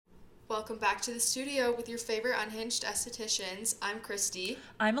Welcome back to the studio with your favorite unhinged estheticians. I'm Christy.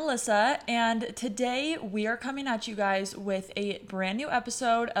 I'm Alyssa, and today we are coming at you guys with a brand new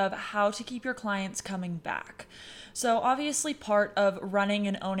episode of how to keep your clients coming back. So obviously part of running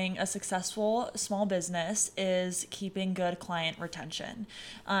and owning a successful small business is keeping good client retention.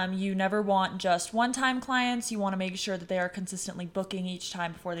 You never want just one-time clients. You want to make sure that they are consistently booking each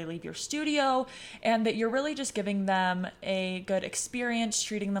time before they leave your studio, and that you're really just giving them a good experience,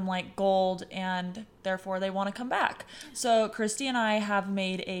 treating them like gold, and therefore they want to come back. So Christy and I have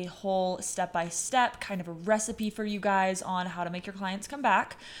made a whole step-by-step kind of a recipe for you guys on how to make your clients come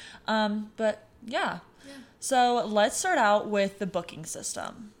back. So let's start out with the booking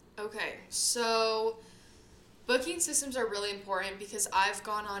system. Okay, so booking systems are really important because I've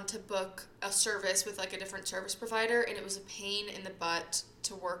gone on to book a service with like a different service provider, and it was a pain in the butt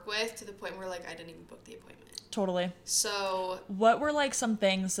to work with, to the point where like I didn't even book the appointment. Totally. So what were like some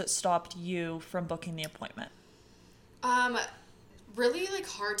things that stopped you from booking the appointment? really like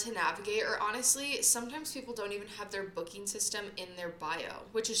hard to navigate, or honestly, sometimes people don't even have their booking system in their bio,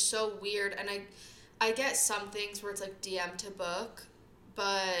 which is so weird. And I get some things where it's like DM to book, but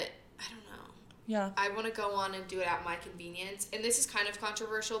I don't know. Yeah. I want to go on and do it at my convenience. And this is kind of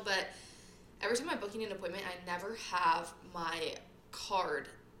controversial, but every time I'm booking an appointment, I never have my card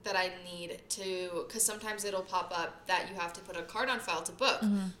that I need to, because sometimes it'll pop up that you have to put a card on file to book,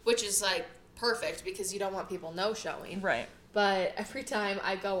 which is like perfect because you don't want people no-showing. Right. But every time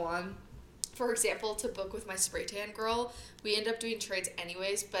I go on, for example, to book with my spray tan girl, we end up doing trades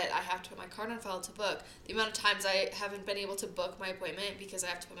anyways, but I have to put my card on file to book. The amount of times I haven't been able to book my appointment because I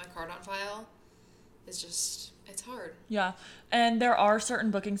have to put my card on file is just, it's hard. Yeah. And there are certain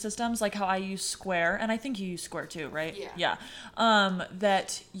booking systems, like how I use Square, and I think you use Square too, right? Yeah. Yeah.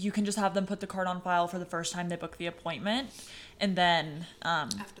 That you can just have them put the card on file for the first time they book the appointment. And then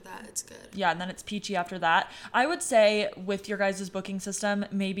after that, it's good. Yeah, and then it's peachy after that. I would say with your guys' booking system,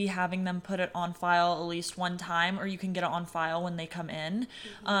 maybe having them put it on file at least one time, or you can get it on file when they come in,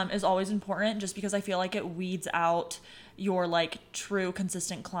 is always important, just because I feel like it weeds out your like true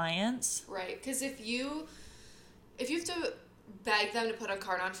consistent clients. Right, because if you have to beg them to put a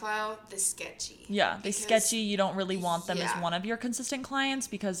card on file, they're sketchy. Yeah, they sketchy. You don't really want them as one of your consistent clients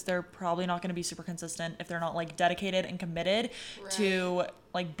because they're probably not going to be super consistent if they're not like dedicated and committed to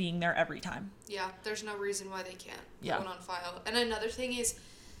like being there every time. Yeah, there's no reason why they can't put one on file. And another thing is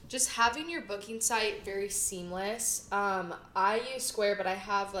just having your booking site very seamless. I use Square, but I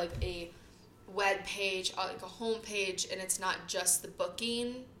have like a web page, like a home page, and it's not just the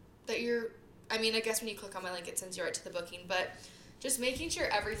booking that I guess when you click on my link, it sends you right to the booking, but just making sure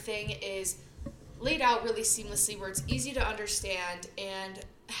everything is laid out really seamlessly where it's easy to understand, and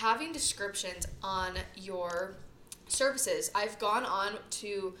having descriptions on your services. I've gone on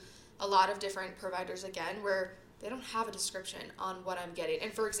to a lot of different providers again where they don't have a description on what I'm getting.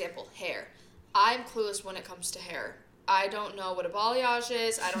 And for example, hair. I'm clueless when it comes to hair. I don't know what a balayage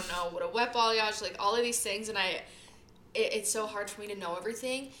is. I don't know what a wet balayage, like all of these things, and it's so hard for me to know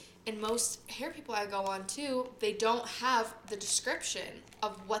everything. And most hair people I go on to, they don't have the description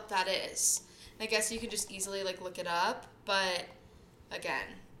of what that is. And I guess you can just easily like look it up, but again,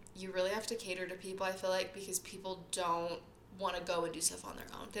 you really have to cater to people, I feel like, because people don't want to go and do stuff on their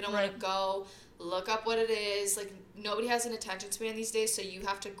own. They don't want to go look up what it is. Like, nobody has an attention span these days, so you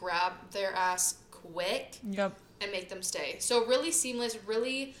have to grab their ass quick and make them stay. So really seamless,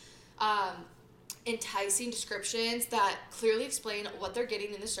 really enticing descriptions that clearly explain what they're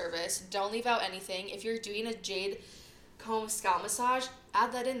getting in the service. Don't leave out anything. If you're doing a jade comb scalp massage,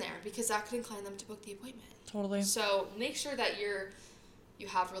 add that in there because that could incline them to book the appointment. Totally. So make sure that you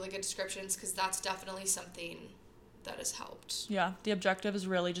have really good descriptions, because that's definitely something that has helped. Yeah, the objective is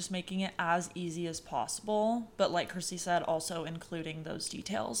really just making it as easy as possible, but like Christy said, also including those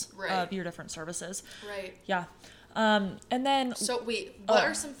details of your different services. Right. Yeah. And then... So, wait, what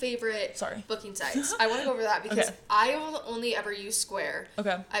are some favorite booking sites? I want to go over that because I will only ever use Square.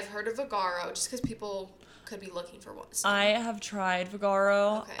 Okay. I've heard of Vagaro just because people could be looking for one. So. I have tried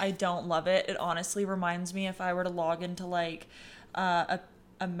Vagaro. Okay. I don't love it. It honestly reminds me if I were to log into like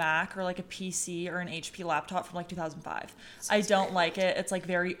a Mac or like a PC or an HP laptop from like 2005. I don't like it. It's like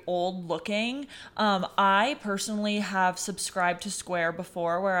very old looking. I personally have subscribed to Square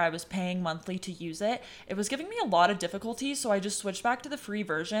before where I was paying monthly to use it. It was giving me a lot of difficulty, so I just switched back to the free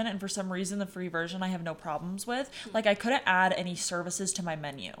version, and for some reason the free version I have no problems with. Like, I couldn't add any services to my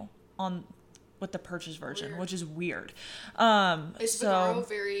menu with the purchase version, which is weird. Is Vagaro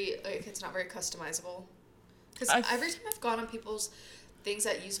very, like, it's not very customizable? Because every time I've gone on people's things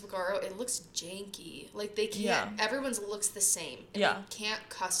that use Vagaro, it looks janky. Like, they can't, everyone's looks the same. And they can't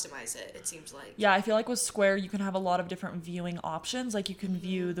customize it seems like. Yeah, I feel like with Square, you can have a lot of different viewing options. Like, you can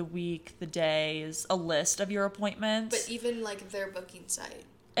view the week, the days, a list of your appointments. But even, like, their booking site.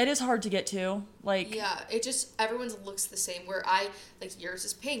 It is hard to get to. Like, yeah, it just, everyone's looks the same. Where like, yours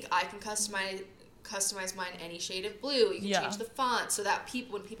is pink. I can customize mine any shade of blue. You can change the font so that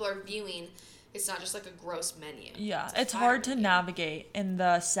when people are viewing, it's not just like a gross menu. Yeah, it's hard to navigate in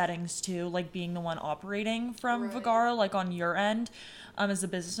the settings too, like being the one operating from Vagaro, like on your end, as a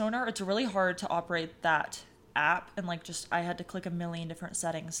business owner. It's really hard to operate that app, and like just I had to click a million different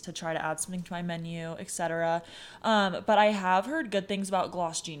settings to try to add something to my menu, etc. But I have heard good things about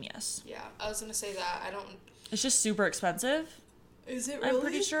Gloss Genius. Yeah, I was gonna say that. It's just super expensive. Is it really? I'm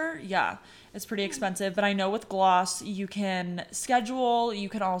pretty sure. Yeah, it's pretty expensive. But I know with Gloss, you can schedule. You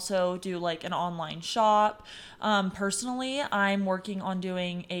can also do like an online shop. Personally, I'm working on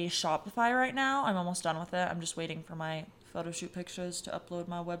doing a Shopify right now. I'm almost done with it. I'm just waiting for my photo shoot pictures to upload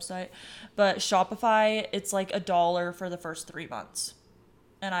my website. But Shopify, it's like $1 for the first 3 months.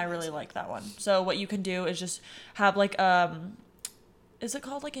 And I really like that one. So what you can do is just have like, is it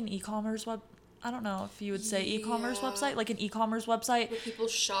called like an e-commerce web? I don't know if you would say e-commerce website, like an e-commerce website. Where people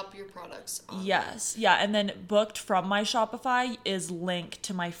shop your products on. Yes. Yeah. And then booked from my Shopify is linked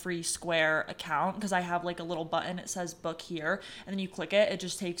to my free Square account, because I have like a little button. It says book here. And then you click it. It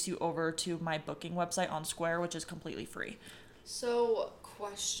just takes you over to my booking website on Square, which is completely free. So,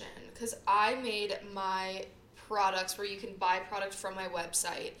 question. Because I made my products where you can buy product from my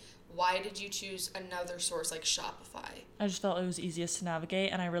website. Why did you choose another source like Shopify? I just felt it was easiest to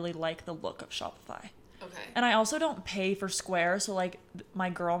navigate, and I really like the look of Shopify. Okay. And I also don't pay for Square, so like my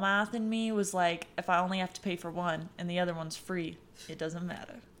girl math in me was like, if I only have to pay for one and the other one's free, it doesn't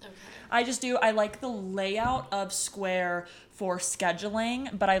matter. Okay. I like the layout of Square for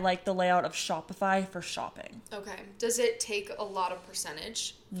scheduling, but I like the layout of Shopify for shopping. Okay. Does it take a lot of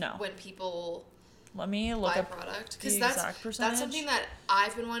percentage? No. When people... Let me look up product, because that's something that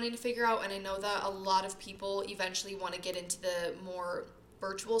I've been wanting to figure out, and I know that a lot of people eventually want to get into the more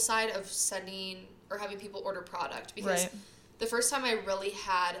virtual side of sending or having people order product, because the first time I really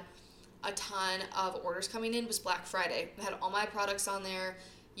had a ton of orders coming in was Black Friday. I had all my products on there.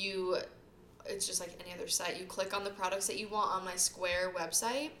 It's just like any other site. You click on the products that you want on my Square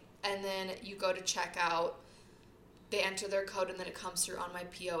website, and then you go to checkout. They enter their code, and then it comes through on my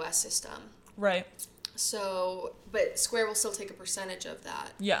POS system. Right. So, but Square will still take a percentage of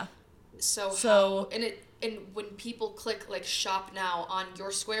that. Yeah. So and when people click like shop now on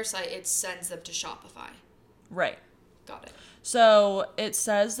your Square site, it sends them to Shopify. Right. Got it. So it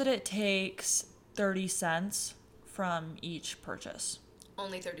says that it takes 30 cents from each purchase.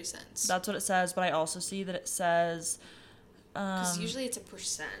 Only 30 cents. That's what it says, but I also see that it says... Because usually it's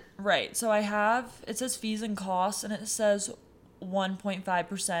 1%. Right. So it says fees and costs, and it says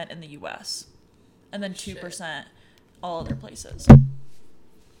 1.5% in the U.S. and then 2% all other places.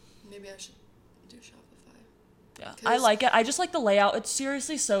 Maybe I should do Shopify. Yeah, I like it. I just like the layout. It's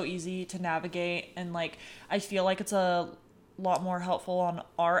seriously so easy to navigate, and like I feel like it's a lot more helpful on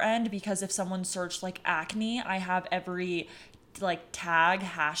our end, because if someone searched like acne, I have every like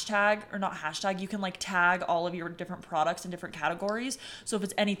hashtag, you can like tag all of your different products in different categories. So if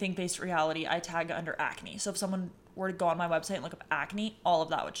it's anything based reality, I tag under acne. So if someone were to go on my website and look up acne, all of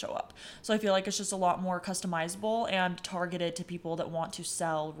that would show up. So I feel like it's just a lot more customizable and targeted to people that want to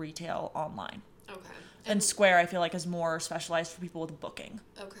sell retail online. Okay. And Square, I feel like, is more specialized for people with booking.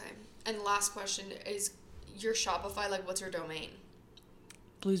 Okay. And last question is, your Shopify, like, what's your domain?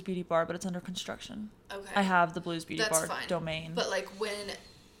 Blues Beauty Bar, but it's under construction. Okay. I have the Blues Beauty Bar fine. domain. But like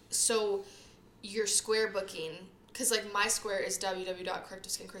so your Square booking, because like my Square is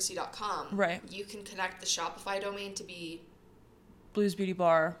www.correctiveskinchristy.com. Right. You can connect the Shopify domain to be Blues Beauty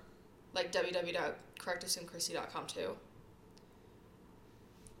Bar. Like www.correctiveskinchristy.com too.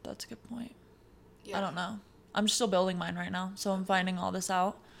 That's a good point. Yeah. I don't know. I'm still building mine right now, so I'm finding all this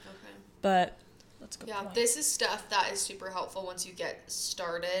out. Okay. But that's a good point. Yeah, this is stuff that is super helpful once you get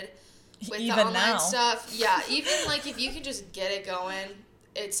started with even the online now. stuff. Yeah, even like if you can just get it going,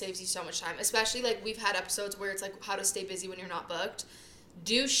 it saves you so much time. Especially like we've had episodes where it's like how to stay busy when you're not booked.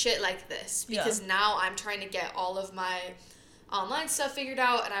 Do shit like this, because now I'm trying to get all of my online stuff figured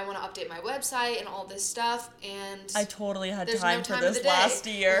out, and I want to update my website and all this stuff, and I totally had time for this last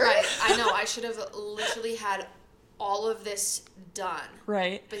year. Right. I know. I should have literally had all of this done.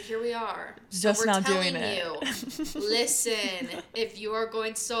 Right. But here we are. So just now doing it. You, listen. If you are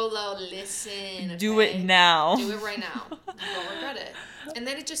going solo, listen. Do it now. Do it right now. You won't regret it. And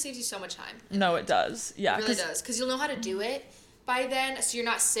then it just saves you so much time. No, it does. Yeah. It really does. Because you'll know how to do it by then, so you're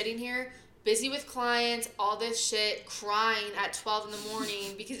not sitting here busy with clients, all this shit, crying at 12 in the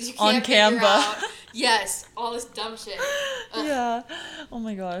morning because you can't figure out. Yes, all this dumb shit. Ugh. Yeah. Oh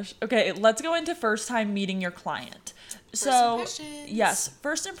my gosh. Okay, let's go into first time meeting your client. First impressions. Yes,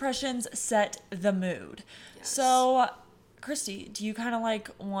 first impressions set the mood. Yes. So, Christy, do you kind of like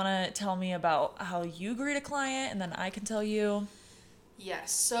want to tell me about how you greet a client and then I can tell you?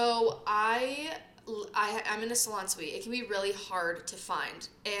 Yes. So I'm in a salon suite. It can be really hard to find.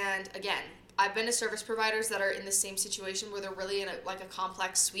 And again, I've been to service providers that are in the same situation where they're really in a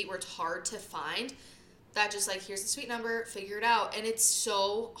complex suite where it's hard to find. That just like, here's the suite number, figure it out. And it's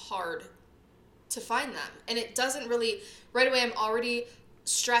so hard to find them. And it doesn't really, right away I'm already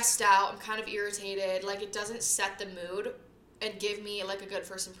stressed out. I'm kind of irritated. Like it doesn't set the mood and give me like a good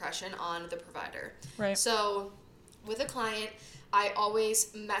first impression on the provider. Right. So with a client, I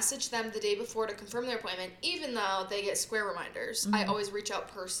always message them the day before to confirm their appointment, even though they get Square reminders. I always reach out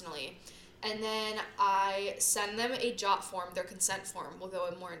personally. And then I send them a JOT form, their consent form. We'll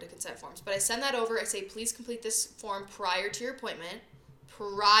go more into consent forms. But I send that over. I say, please complete this form prior to your appointment.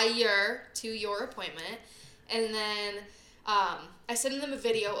 And then I send them a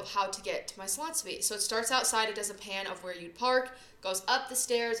video of how to get to my salon suite. So it starts outside. It does a pan of where you'd park, goes up the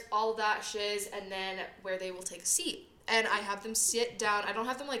stairs, all of that shiz, and then where they will take a seat. And I have them sit down. I don't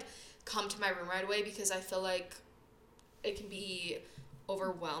have them, like, come to my room right away because I feel like it can be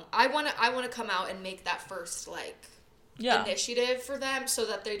overwhelmed. I want to come out and make that first, like, initiative for them so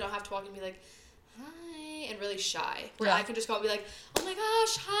that they don't have to walk and be like, hi, and really shy. Where I can just go and be like, oh my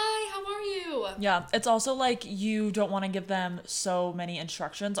gosh, hi, how are you? Yeah, it's also like you don't want to give them so many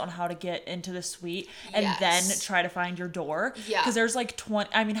instructions on how to get into the suite and then try to find your door. Yeah. Because there's like 20,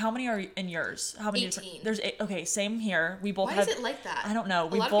 I mean, how many are in yours? How many? 18. There's okay, same here. We both have. Why is it like that? I don't know.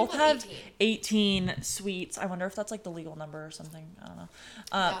 We both have 18 suites. I wonder if that's like the legal number or something. I don't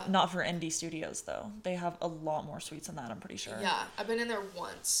know. Not for indie studios though. They have a lot more suites than that, I'm pretty sure. Yeah, I've been in there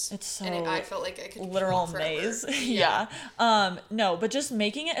once. It's so and I felt like I could literal maze. Yeah. No, but just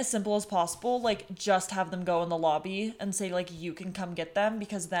making it as simple as possible, like just have them go in the lobby and say like you can come get them,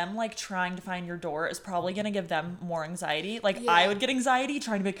 because them like trying to find your door is probably going to give them more anxiety. Like I would get anxiety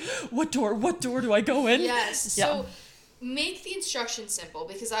trying to be like, what door do I go in? Yes. Yeah. So make the instructions simple,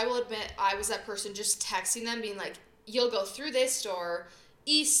 because I will admit I was that person just texting them being like, you'll go through this door,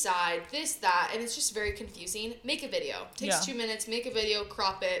 east side, this, that, and it's just very confusing. Make a video. Takes 2 minutes. Make a video,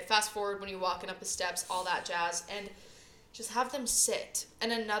 crop it, fast forward when you're walking up the steps, all that jazz, and just have them sit.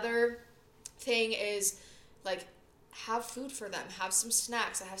 And another thing is, like, have food for them. Have some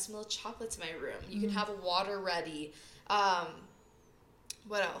snacks. I have some little chocolates in my room. You can have water ready.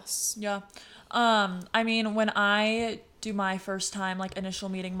 What else? Yeah. I mean, when I do my first time, like, initial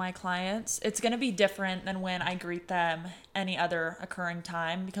meeting my clients, it's going to be different than when I greet them any other occurring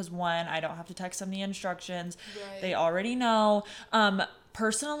time, because one, I don't have to text them the instructions. Right. They already know.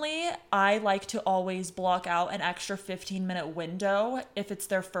 Personally, I like to always block out an extra 15-minute window if it's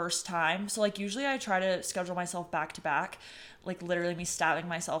their first time. So, like, usually I try to schedule myself back to back, like literally me stabbing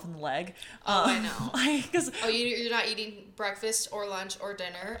myself in the leg. I know. You're not eating breakfast or lunch or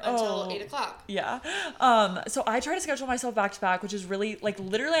dinner until 8 o'clock. Yeah. So I try to schedule myself back to back, which is really, like,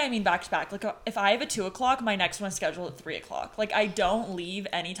 literally I mean back to back. Like, if I have a 2 o'clock, my next one is scheduled at 3 o'clock. Like, I don't leave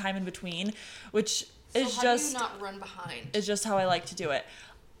any time in between, which... So how do you not run behind? It's just how I like to do it.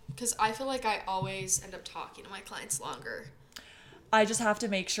 Because I feel like I always end up talking to my clients longer. I just have to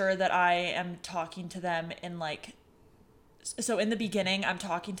make sure that I am talking to them in, like... So in the beginning, I'm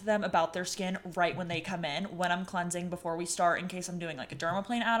talking to them about their skin right when they come in, when I'm cleansing before we start, in case I'm doing like a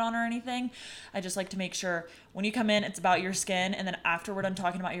dermaplane add-on or anything. I just like to make sure when you come in, it's about your skin. And then after we're done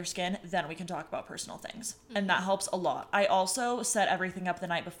talking about your skin, then we can talk about personal things. Mm-hmm. And that helps a lot. I also set everything up the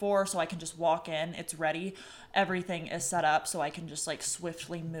night before so I can just walk in. It's ready. Everything is set up so I can just like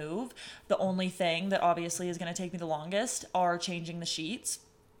swiftly move. The only thing that obviously is going to take me the longest are changing the sheets.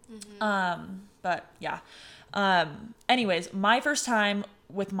 Mm-hmm. But yeah. Anyways, my first time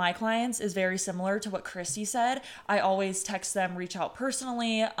with my clients is very similar to what Christy said. I always text them, reach out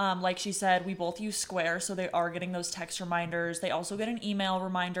personally. Like she said, we both use Square, so they are getting those text reminders. They also get an email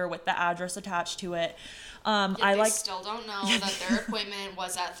reminder with the address attached to it. They still don't know that their appointment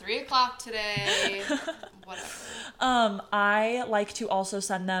was at 3 o'clock today. Whatever. I like to also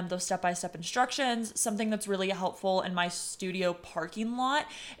send them those step-by-step instructions. Something that's really helpful in my studio parking lot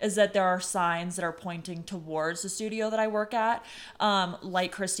is that there are signs that are pointing towards the studio that I work at.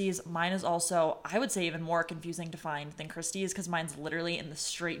 Like Christy's, mine is also, I would say, even more confusing to find than Christy's, because mine's literally in the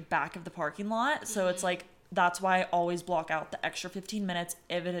straight back of the parking lot. So it's like that's why I always block out the extra 15 minutes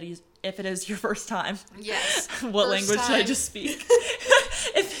if it is your first time. Yes. What language should I just speak?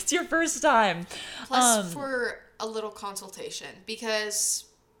 If it's your first time. Plus for a little consultation, because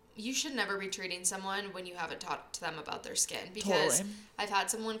you should never be treating someone when you haven't talked to them about their skin. Because totally. I've had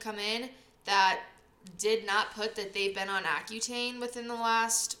someone come in that did not put that they've been on Accutane within the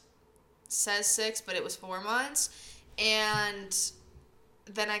last, says 6, but it was 4 months. And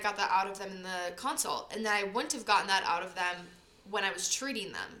then I got that out of them in the consult. And then I wouldn't have gotten that out of them when I was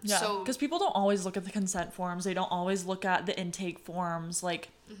treating them. Yeah, because people don't always look at the consent forms. They don't always look at the intake forms. Like,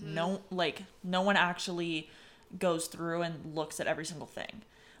 no one actually goes through and looks at every single thing.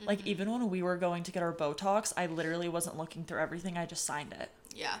 Like, even when we were going to get our Botox, I literally wasn't looking through everything. I just signed it.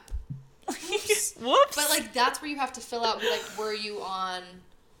 Yeah. Whoops. But, like, that's where you have to fill out, like, were you on...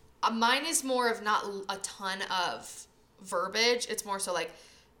 mine is more of not a ton of verbiage. It's more so, like,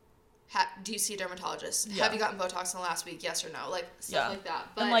 do you see a dermatologist? Yeah. Have you gotten Botox in the last week? Yes or no? Like, stuff like that.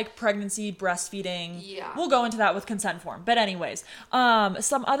 But, and, like, pregnancy, breastfeeding. Yeah. We'll go into that with consent form. But anyways,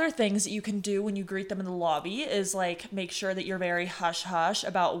 some other things that you can do when you greet them in the lobby is, like, make sure that you're very hush-hush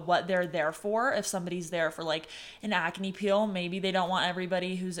about what they're there for. If somebody's there for, like, an acne peel, maybe they don't want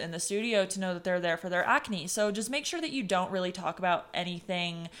everybody who's in the studio to know that they're there for their acne. So just make sure that you don't really talk about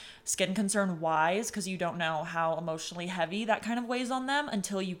anything skin concern wise, because you don't know how emotionally heavy that kind of weighs on them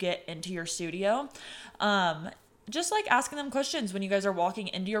until you get into your studio. Just like asking them questions when you guys are walking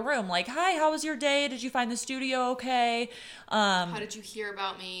into your room, like, hi, how was your day? Did you find the studio okay? How did you hear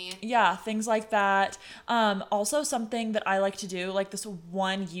about me? Yeah, things like that. Also something that I like to do, like this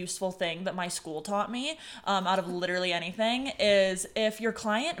one useful thing that my school taught me, out of literally anything, is if your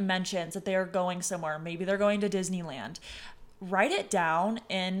client mentions that they are going somewhere, maybe they're going to Disneyland, write it down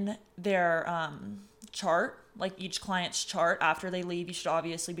in their chart, like each client's chart. After they leave, you should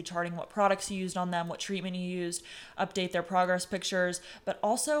obviously be charting what products you used on them, what treatment you used, update their progress pictures, but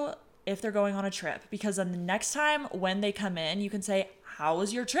also if they're going on a trip, because then the next time when they come in, you can say, how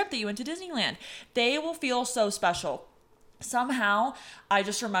was your trip that you went to Disneyland? They will feel so special. Somehow, I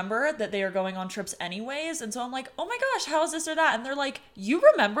just remember that they are going on trips anyways. And so I'm like, oh my gosh, how is this or that? And they're like, you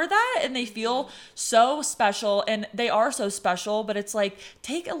remember that? And they feel so special. And they are so special. But it's like,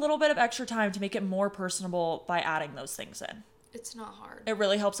 take a little bit of extra time to make it more personable by adding those things in. It's not hard. It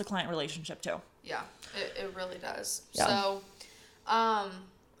really helps a client relationship too. Yeah, it really does. Yeah. So,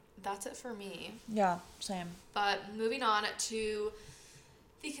 that's it for me. Yeah, same. But moving on to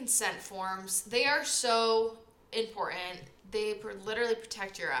the consent forms. They are so important. They literally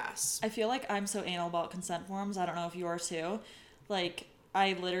protect your ass. I feel like I'm so anal about consent forms. I don't know if you are too. Like,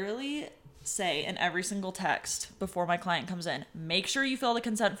 I literally say in every single text before my client comes in, make sure you fill the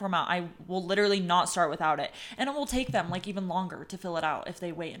consent form out. I will literally not start without it. And it will take them like even longer to fill it out if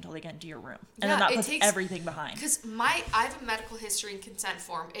they wait until they get into your room. And then that puts everything behind. Because I have a medical history and consent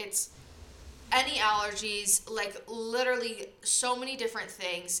form. It's any allergies, like literally so many different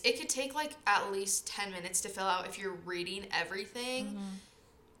things. It could take like at least 10 minutes to fill out if you're reading everything. Mm-hmm.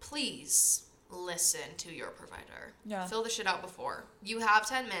 Please listen to your provider. Yeah. Fill the shit out before. You have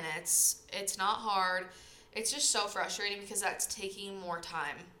 10 minutes. It's not hard. It's just so frustrating because that's taking more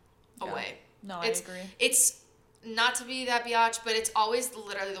time away. No, I agree. It's not to be that biatch, but it's always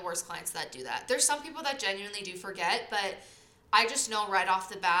literally the worst clients that do that. There's some people that genuinely do forget, but I just know right off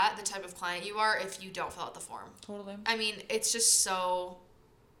the bat the type of client you are if you don't fill out the form. Totally. I mean, it's just so,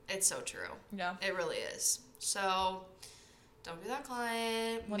 it's so true. Yeah. It really is. So, don't be that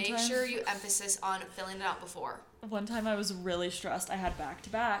client. Make sure you emphasis on filling it out before. One time I was really stressed. I had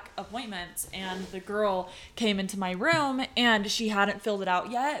back-to-back appointments, and the girl came into my room, and she hadn't filled it out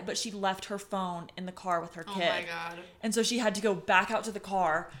yet, but she left her phone in the car with her kid. Oh, my God. And so she had to go back out to the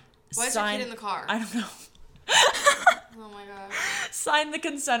car. Why is her kid in the car? I don't know. Oh my God. Sign the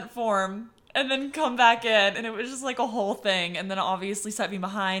consent form and then come back in, and it was just like a whole thing. And then it obviously set me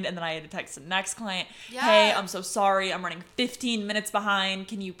behind, and then I had to text the next client, hey, I'm so sorry, I'm running 15 minutes behind,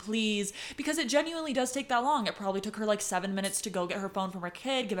 can you please? Because it genuinely does take that long. It probably took her like 7 minutes to go get her phone from her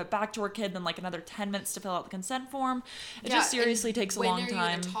kid, give it back to her kid, then like another 10 minutes to fill out the consent form. It just seriously takes a long time. When are you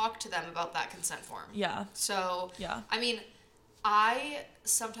going to talk to them about that consent form? Yeah. So, I mean, I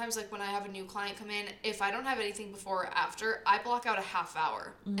sometimes, like, when I have a new client come in, if I don't have anything before or after, I block out a half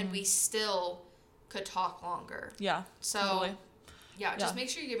hour, and we still could talk longer. Yeah. So, totally. Just make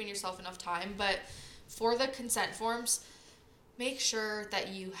sure you're giving yourself enough time. But for the consent forms, make sure that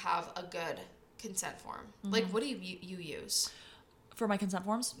you have a good consent form. Mm-hmm. Like, what do you use? For my consent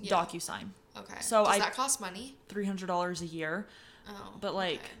forms? Yeah. DocuSign. Okay. So does that cost money? $300 a year. Oh. But,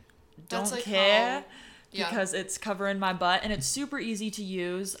 like, okay. don't care. because it's covering my butt and it's super easy to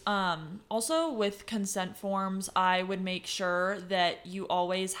use. Also with consent forms, I would make sure that you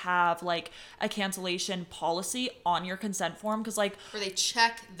always have like a cancellation policy on your consent form, because like where they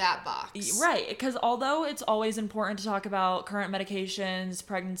check that box. Right, because although it's always important to talk about current medications,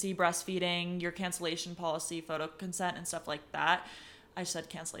 pregnancy, breastfeeding, your cancellation policy, photo consent, and stuff like that. I said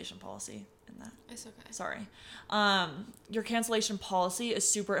cancellation policy in that. It's okay. Sorry. Your cancellation policy is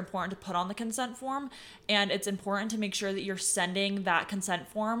super important to put on the consent form, and it's important to make sure that you're sending that consent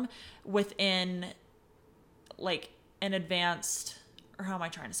form within like an advanced, or how am I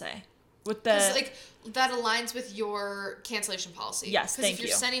trying to say? With the like that aligns with your cancellation policy. Yes, thank you. Because if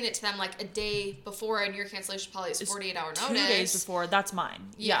you're sending it to them like a day before and your cancellation policy is 48-hour notice. 2 days before, that's mine.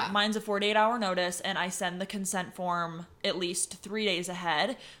 Yeah, mine's a 48-hour notice, and I send the consent form at least 3 days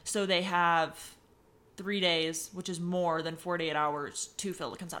ahead, so they have 3 days, which is more than 48 hours to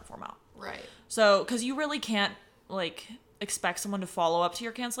fill the consent form out. Right. So, because you really can't like expect someone to follow up to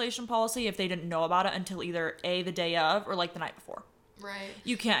your cancellation policy if they didn't know about it until either A, the day of, or like the night before. Right.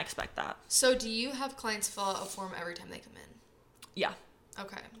 You can't expect that. So do you have clients fill out a form every time they come in? Yeah.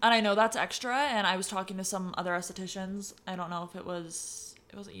 Okay. And I know that's extra, and I was talking to some other estheticians. I don't know if it was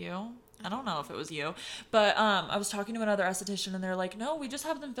you. I don't know if it was you. But I was talking to another esthetician, and they're like, no, we just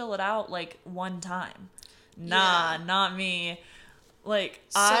have them fill it out like one time. Nah, not me. Like,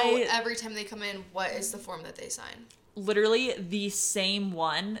 so every time they come in, what is the form that they sign? Literally the same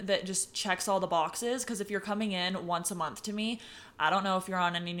one that just checks all the boxes, because if you're coming in once a month to me, I don't know if you're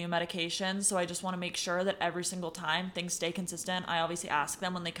on any new medications, so I just want to make sure that every single time things stay consistent. I obviously ask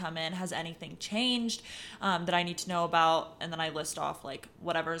them when they come in, has anything changed that I need to know about, and then I list off like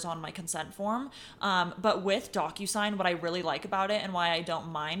whatever's on my consent form. But with DocuSign, what I really like about it and why I don't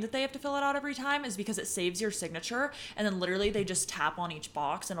mind that they have to fill it out every time is because it saves your signature, and then literally they just tap on each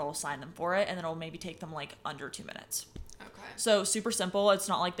box and it'll sign them for it, and then it'll maybe take them like under 2 minutes. So super simple. It's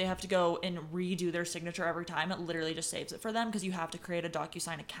not like they have to go and redo their signature every time. It literally just saves it for them, because you have to create a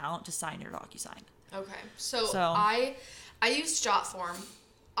DocuSign account to sign your DocuSign. Okay. So I used Jotform.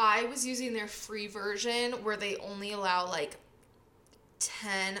 I was using their free version where they only allow like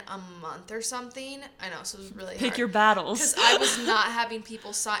 10 a month or something. I know, so it was really hard. Pick your battles. Because I was not having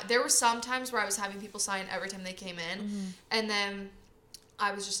people sign. There were some times where I was having people sign every time they came in, and then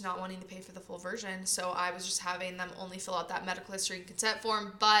I was just not wanting to pay for the full version, so I was just having them only fill out that medical history and consent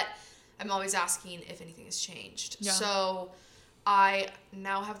form, but I'm always asking if anything has changed. Yeah. So I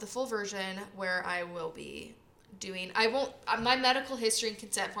now have the full version where I will be doing, my medical history and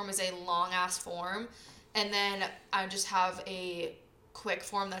consent form is a long-ass form, and then I just have a quick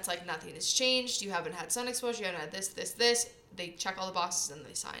form that's like, nothing has changed, you haven't had sun exposure, you haven't had this. They check all the boxes and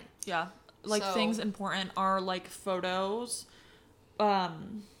they sign. Yeah. Like, things important are like photos,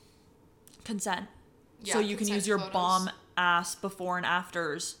 consent. Yeah, so you can use your photos. Bomb ass before and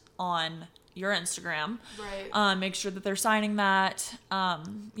afters on your Instagram. Right. Make sure that they're signing that.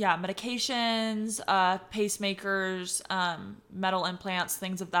 Medications, pacemakers, metal implants,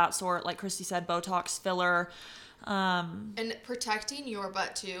 things of that sort. Like Christy said, Botox, filler. And protecting your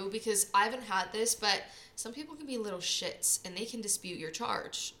butt too, because I haven't had this, but some people can be little shits and they can dispute your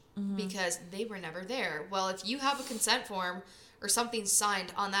charge because they were never there. Well, if you have a consent form or something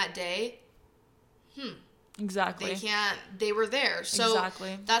signed on that day, exactly, they were there. So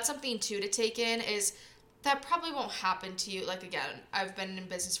exactly. That's something too to take in, is that probably won't happen to you. Like, again, I've been in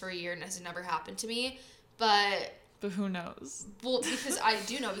business for a year and it has never happened to me, but who knows? Well, because I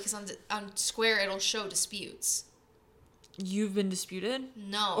do know, because on Square it'll show disputes. You've been disputed?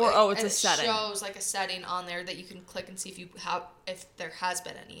 No. It's a setting. It shows like a setting on there that you can click and see if there has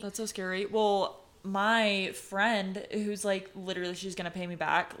been any. That's so scary. Well, my friend, who's like literally, she's gonna pay me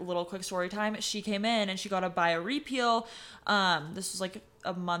back, little quick story time, she came in and she got a bio repeal. This was like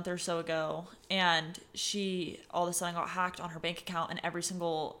a month or so ago, and she all of a sudden got hacked on her bank account, and every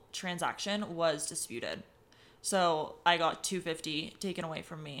single transaction was disputed. So I got $250 taken away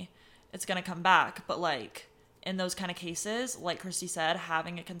from me. It's gonna come back, but like in those kind of cases, like Christy said,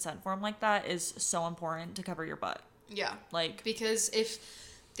 having a consent form like that is so important to cover your butt. Yeah. Like, because if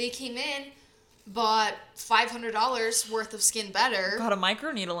they came in, bought $500 worth of Skin Better, got a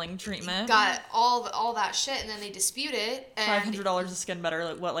microneedling treatment, got all that shit, and then they dispute it, and $500 of Skin Better,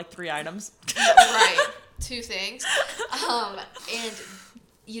 like what, like 3 items? Right. 2 things. And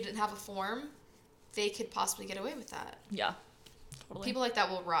you didn't have a form, they could possibly get away with that. Yeah. Totally. People like that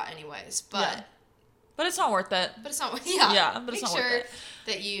will rot anyways, but... Yeah. But it's not worth it. But it's not... Yeah. Yeah, but it's not worth it.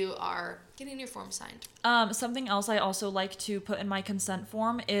 that you are getting your form signed. Something else I also like to put in my consent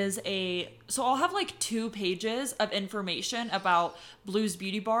form is so I'll have like 2 pages of information about Blues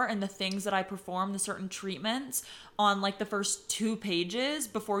Beauty Bar and the things that I perform, the certain treatments on like the first 2 pages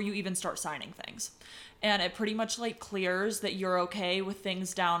before you even start signing things. And it pretty much like clears that you're okay with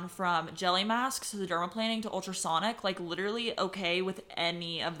things down from jelly masks to the dermaplaning to ultrasonic, like literally okay with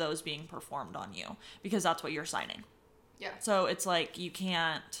any of those being performed on you because that's what you're signing. Yeah. So it's like you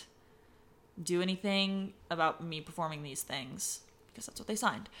can't do anything about me performing these things because that's what they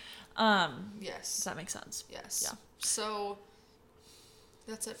signed. Yes. Does that make sense? Yes. Yeah. So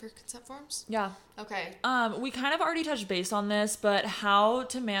that's it for consent forms? Yeah. Okay. We kind of already touched base on this, but how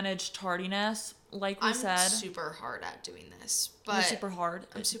to manage tardiness, like we said. I'm super hard at doing this, but you're super hard.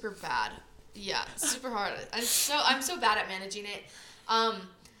 I'm super bad. Yeah, super hard. I'm so bad at managing it.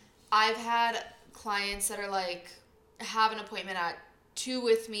 I've had clients that are like have an appointment at 2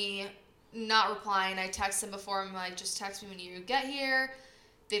 with me, not replying. I text them before. I'm like, just text me when you get here.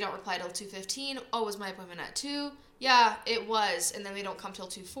 They don't reply till 2:15. Oh, was my appointment at 2? Yeah, it was. And then they don't come till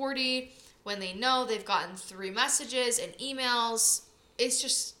 2:40 when they know they've gotten 3 messages and emails. It's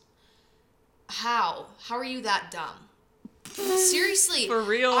just, how are you that dumb? Seriously. For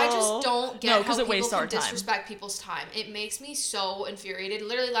real. I just don't get how people can disrespect people's time. It makes me so infuriated.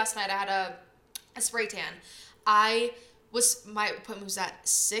 Literally last night I had a spray tan. My appointment was at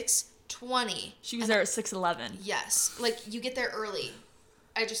 6:20. She was there at 6:11. Yes. Like, you get there early.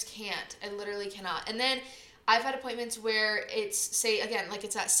 I just can't. I literally cannot. And then I've had appointments where it's, say, again, like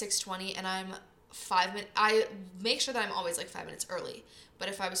it's at 6:20 and I'm 5 minutes. I make sure that I'm always like 5 minutes early. But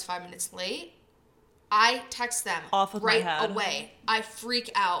if I was 5 minutes late, I text them off with right my head. away. I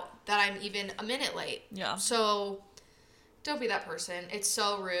freak out that I'm even a minute late. Yeah. So don't be that person. It's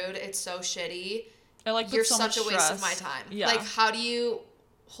so rude. It's so shitty. You're so such a waste of my time. Yeah. Like, how do you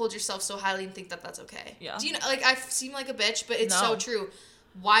hold yourself so highly and think that that's okay? Yeah. Do you know, like, I seem like a bitch, but it's so true.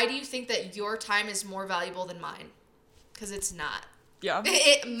 Why do you think that your time is more valuable than mine? Because it's not. Yeah.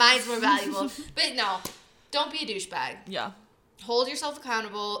 Mine's more valuable. But no, don't be a douchebag. Yeah. Hold yourself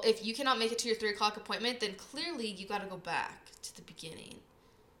accountable. If you cannot make it to your 3 o'clock appointment, then clearly you got to go back to the beginning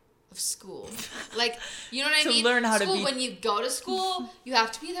of school. Like, you know what I mean? To learn how to be... When you go to school, you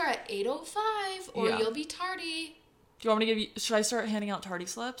have to be there at 8:05 or you'll be tardy. Do you want me to give you... Should I start handing out tardy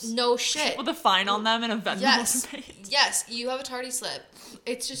slips? No shit. With a fine on them and a Venmo. Yes, you have a tardy slip.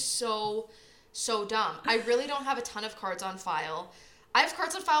 It's just so dumb. I really don't have a ton of cards on file. I have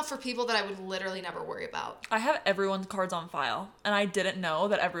cards on file for people that I would literally never worry about. I have everyone's cards on file, and I didn't know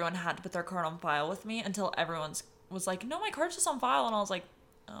that everyone had to put their card on file with me until everyone's was like, no, my card's just on file, and I was like,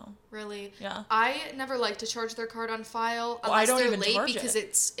 oh. Really? Yeah. I never like to charge their card on file unless I don't they're even late charge because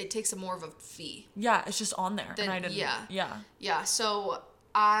it. it takes more of a fee. Yeah, it's just on there. Then, and I didn't. Yeah, so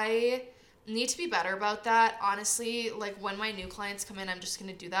I need to be better about that. Honestly, like when my new clients come in, I'm just going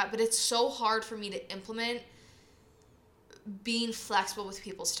to do that. But it's so hard for me to implement being flexible with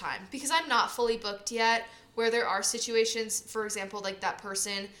people's time because I'm not fully booked yet, where there are situations, for example, like that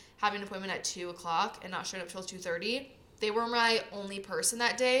person having an appointment at 2 o'clock and not showing up till 2:30. They were my only person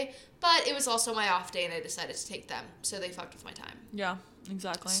that day, but it was also my off day and I decided to take them. So they fucked with my time. Yeah,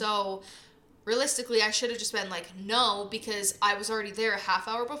 exactly. So realistically, I should have just been like, no, because I was already there a half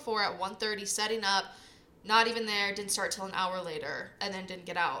hour before at 1:30 setting up, not even there, didn't start till an hour later, and then didn't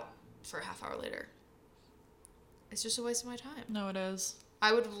get out for a half hour later. It's just a waste of my time. No, it is.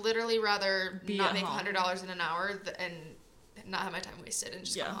 I would literally rather not make home. $100 in an hour and not have my time wasted and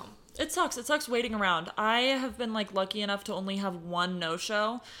just go home. It sucks. It sucks waiting around. I have been like lucky enough to only have one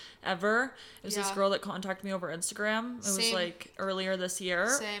no-show ever. It was this girl that contacted me over Instagram. It was like earlier this year.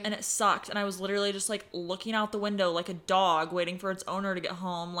 Same. And it sucked. And I was literally just like looking out the window like a dog waiting for its owner to get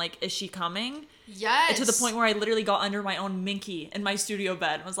home. Like, is she coming? Yes. And to the point where I literally got under my own Minky in my studio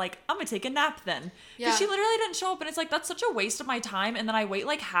bed and was like, I'm going to take a nap then. Because she literally didn't show up. And it's like, that's such a waste of my time. And then I wait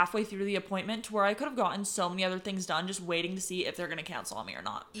like halfway through the appointment to where I could have gotten so many other things done just waiting to see if they're going to cancel on me or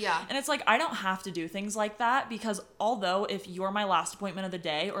not. Yeah. And it's like, I don't have to do things like that because although if you're my last appointment of the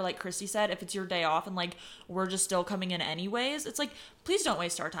day, or like Christy said, if it's your day off and like we're just still coming in anyways, it's like, please don't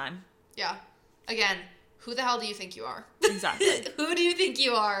waste our time. Yeah. Again, who the hell do you think you are? Exactly. Who do you think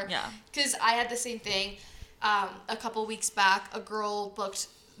you are? Yeah. Because I had the same thing a couple weeks back. A girl booked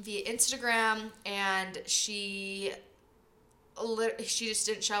via Instagram and she just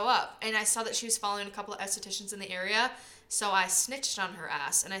didn't show up. And I saw that she was following a couple of estheticians in the area. So I snitched on her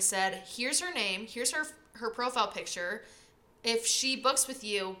ass and I said, here's her name. Here's her profile picture. If she books with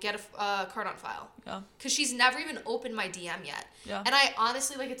you, get a card on file. Yeah. Because she's never even opened my DM yet. Yeah. And I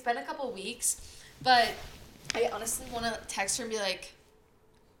honestly, like, it's been a couple weeks, but I honestly want to text her and be like,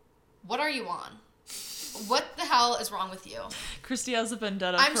 what are you on? What the hell is wrong with you? Christy has a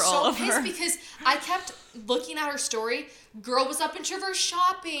vendetta for all of her. I'm so pissed because I kept looking at her story. Girl was up in Traverse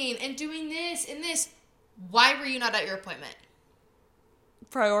shopping and doing this and this. Why were you not at your appointment?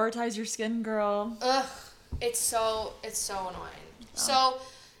 Prioritize your skin, girl. Ugh. It's so annoying. Oh. So,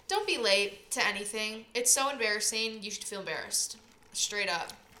 don't be late to anything. It's so embarrassing. You should feel embarrassed. Straight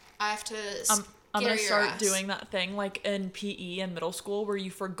up. I have to... I'm going to start doing that thing like in PE in middle school where you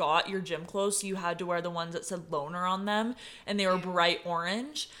forgot your gym clothes, so you had to wear the ones that said loner on them, and they were bright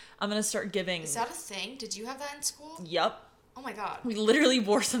orange. I'm going to start giving... Is that a thing? Did you have that in school? Yep. Oh my God. We literally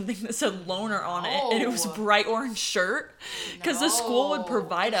wore something that said loner on it, and it was a bright orange shirt because the school would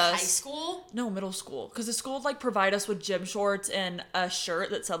provide us... High school? No, middle school. Because the school would like provide us with gym shorts and a shirt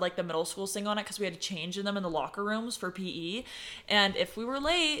that said like the middle school thing on it because we had to change in them in the locker rooms for PE. And if we were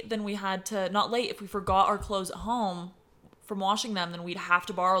late, then we had to... Not late, if we forgot our clothes at home from washing them, then we'd have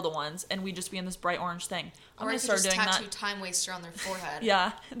to borrow the ones, and we'd just be in this bright orange thing. I'm going to start doing that. Or tattoo time waster on their forehead.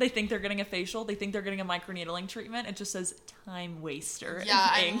 Yeah, they think they're getting a facial. They think they're getting a microneedling treatment. It just says time waster. Yeah,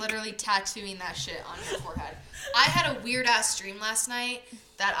 I'm literally tattooing that shit on your forehead. I had a weird ass dream last night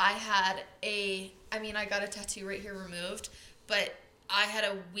that I had I got a tattoo right here removed, but I had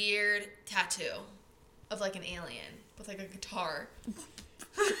a weird tattoo of like an alien with like a guitar.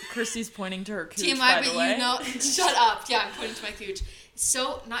 Christy's pointing to her cooch, TMI, by the but way. you know, shut up. Yeah, I'm pointing to my cooch.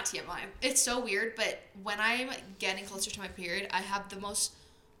 So, not TMI. It's so weird, but when I'm getting closer to my period, I have the most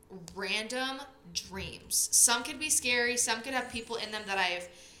random dreams. Some could be scary. Some could have people in them that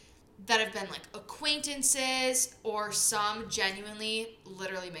have been like acquaintances, or some genuinely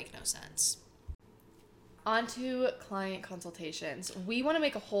literally make no sense. On to client consultations. We want to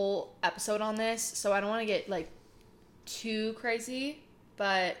make a whole episode on this, so I don't want to get like too crazy.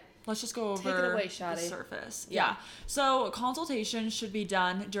 But let's just go over take it away, Shadi. The surface. Yeah. So consultations should be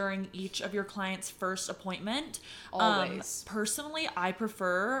done during each of your client's first appointment. Always. Personally, I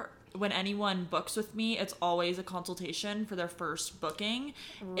prefer when anyone books with me, it's always a consultation for their first booking.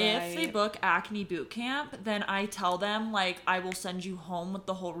 Right. If they book Acne Bootcamp, then I tell them, like, I will send you home with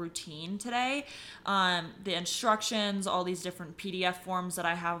the whole routine today. The instructions, all these different PDF forms that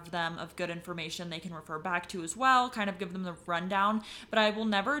I have them of good information they can refer back to as well, kind of give them the rundown. But I will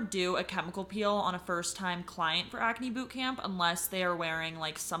never do a chemical peel on a first-time client for Acne Bootcamp unless they are wearing,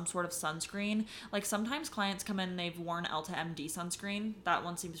 like, some sort of sunscreen. Like, sometimes clients come in and they've worn Elta MD sunscreen. That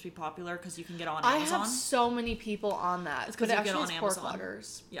one seems to be popular because you can get on Amazon. I have so many people on that. It's because you get on Amazon.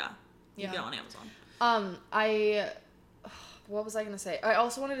 Yeah, you get on Amazon. What was I going to say? I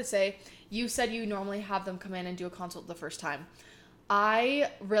also wanted to say, you said you normally have them come in and do a consult the first time. I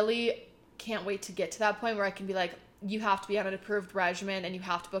really can't wait to get to that point where I can be like, you have to be on an approved regimen and you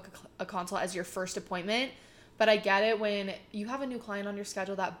have to book a consult as your first appointment. But I get it when you have a new client on your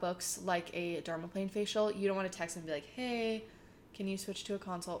schedule that books like a dermaplane facial. You don't want to text them and be like, hey, can you switch to a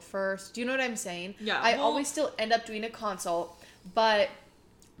consult first? Do you know what I'm saying? Yeah. I always still end up doing a consult, but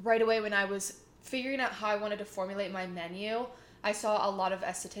right away when I was figuring out how I wanted to formulate my menu, I saw a lot of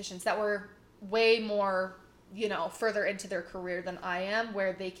estheticians that were way more, further into their career than I am,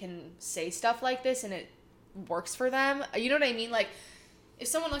 where they can say stuff like this and it works for them. You know what I mean? Like, if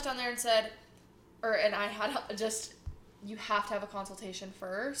someone looked on there and said, and I had just, you have to have a consultation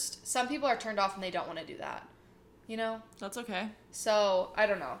first. Some people are turned off and they don't want to do that. That's okay. So, I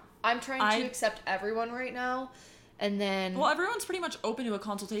don't know. I'm trying to accept everyone right now. And then... Well, everyone's pretty much open to a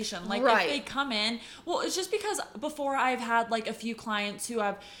consultation. Like, right. If they come in... Well, it's just because before I've had, like, a few clients who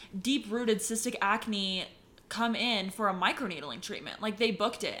have deep-rooted cystic acne come in for a microneedling treatment. Like, they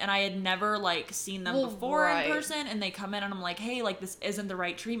booked it, and I had never, like, seen them before in person, and they come in, and I'm like, hey, like, this isn't the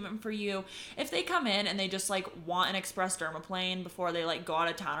right treatment for you. If they come in and they just, like, want an express dermaplane before they, like, go out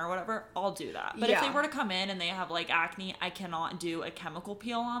of town or whatever, I'll do that. But if they were to come in and they have, like, acne, I cannot do a chemical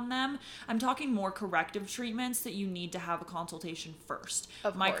peel on them. I'm talking more corrective treatments that you need to have a consultation first.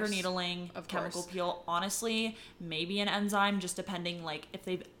 Of microneedling, chemical peel, honestly, maybe an enzyme, just depending, like, if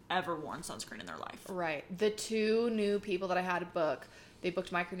they've ever worn sunscreen in their life. Right. The two new people that I had to book, they booked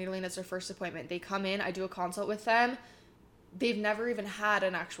microneedling as their first appointment. They come in, I do a consult with them. They've never even had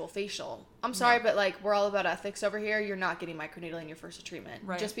an actual facial. I'm sorry, but like, we're all about ethics over here. You're not getting microneedling your first treatment.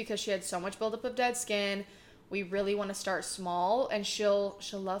 Right. Just because she had so much buildup of dead skin, we really want to start small, and she'll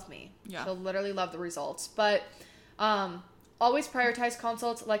love me. Yeah. She'll literally love the results. But always prioritize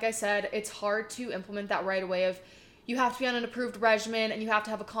consults. Like I said, it's hard to implement that right away of, you have to be on an approved regimen and you have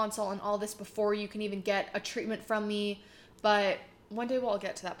to have a consult and all this before you can even get a treatment from me. But one day we'll all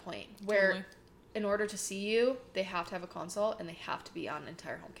get to that point where in order to see you, they have to have a consult and they have to be on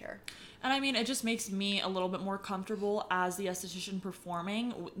entire home care. And I mean, it just makes me a little bit more comfortable as the esthetician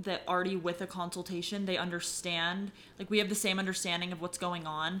performing that already with a consultation, they understand, like we have the same understanding of what's going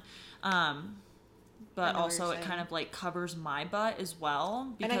on. But also it kind of like covers my butt as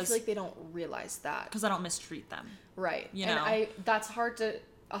well. Because, and I feel like they don't realize that. Because I don't mistreat them. Right. You know? That's a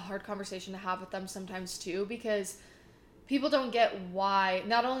hard conversation to have with them sometimes too, because people don't get why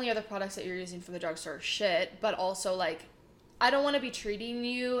not only are the products that you're using from the drugstore shit, but also like, I don't want to be treating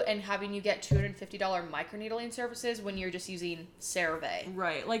you and having you get $250 microneedling services when you're just using CeraVe.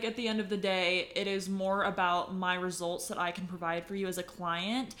 Right. Like at the end of the day, it is more about my results that I can provide for you as a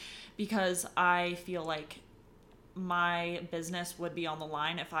client, because I feel like my business would be on the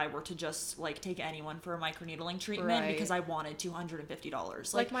line if I were to just like take anyone for a microneedling treatment because I wanted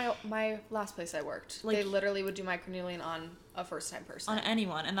 $250. Like my last place I worked, like, they literally would do microneedling on a first time person. On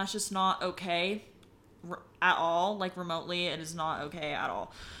anyone, and that's just not okay. At all. Like remotely, it is not okay at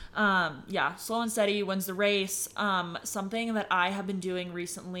all. Slow and steady wins the race. Something that I have been doing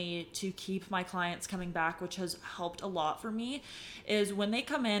recently to keep my clients coming back, which has helped a lot for me, is when they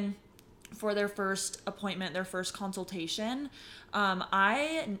come in for their first appointment, their first consultation,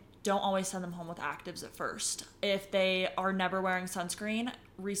 I don't always send them home with actives at first. If they are never wearing sunscreen,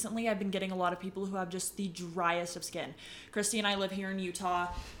 recently I've been getting a lot of people who have just the driest of skin. Christy and I live here in Utah.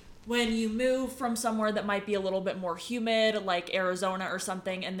 When you move from somewhere that might be a little bit more humid, like Arizona or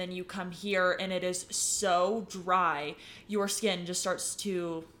something, and then you come here and it is so dry, your skin just starts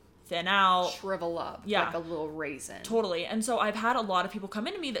to thin out. Shrivel up. Yeah. Like a little raisin. Totally. And so I've had a lot of people come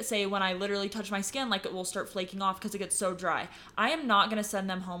into me that say when I literally touch my skin, like it will start flaking off because it gets so dry. I am not going to send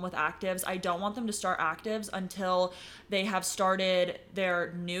them home with actives. I don't want them to start actives until they have started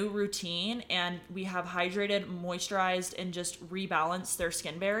their new routine and we have hydrated, moisturized, and just rebalanced their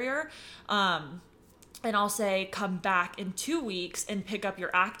skin barrier. And I'll say, come back in 2 weeks and pick up your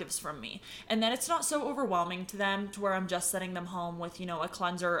actives from me. And then it's not so overwhelming to them to where I'm just sending them home with, a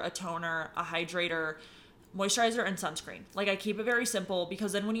cleanser, a toner, a hydrator, moisturizer, and sunscreen. Like I keep it very simple,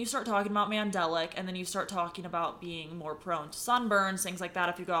 because then when you start talking about Mandelic and then you start talking about being more prone to sunburns, things like that,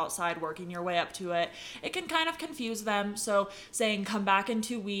 if you go outside working your way up to it, it can kind of confuse them. So saying come back in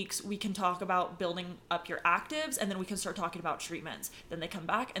 2 weeks, we can talk about building up your actives and then we can start talking about treatments. Then they come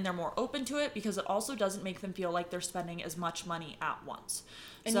back and they're more open to it, because it also doesn't make them feel like they're spending as much money at once.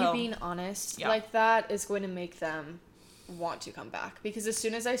 And you being honest like that is going to make them want to come back, because as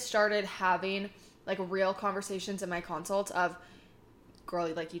soon as I started having like real conversations in my consults of,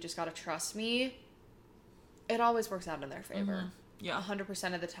 girlie, like you just gotta trust me, it always works out in their favor.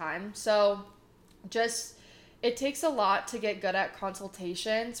 100% of the time. So just, it takes a lot to get good at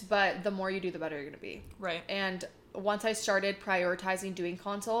consultations, but the more you do, the better you're gonna be. Right. And once I started prioritizing doing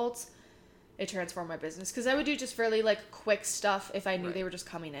consults, it transformed my business, because I would do just fairly like quick stuff if I knew they were just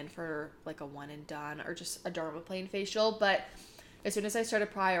coming in for like a one and done or just a dermaplane facial. But as soon as I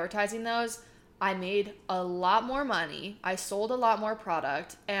started prioritizing those, I made a lot more money. I sold a lot more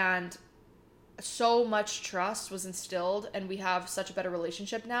product, and so much trust was instilled, and we have such a better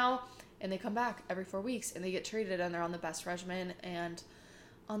relationship now. And they come back every 4 weeks and they get treated, and they're on the best regimen and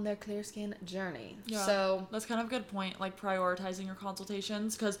on their clear skin journey. Yeah, so that's kind of a good point, like prioritizing your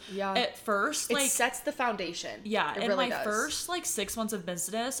consultations, because at first, like, it sets the foundation. Yeah, it in really my does. first like 6 months of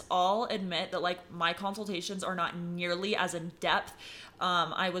business, I'll admit that like my consultations are not nearly as in depth.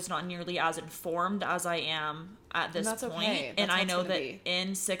 I was not nearly as informed as I am at this point. Okay. And I know that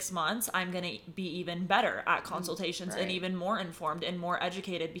in 6 months, I'm going to be even better at consultations and even more informed and more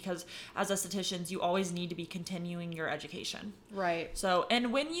educated, because as estheticians, you always need to be continuing your education. Right. So,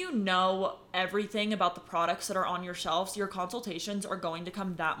 and when you know everything about the products that are on your shelves, your consultations are going to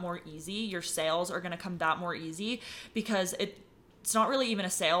come that more easy. Your sales are going to come that more easy, because it's not really even a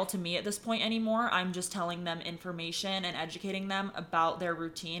sale to me at this point anymore. I'm just telling them information and educating them about their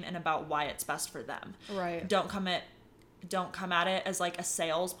routine and about why it's best for them. Right. Don't come at it as like a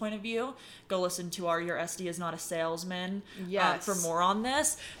sales point of view. Go listen to our Your SD is Not a Salesman for more on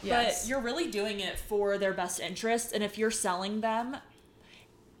this. Yes. But you're really doing it for their best interests. And if you're selling them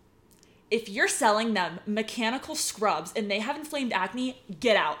mechanical scrubs and they have inflamed acne,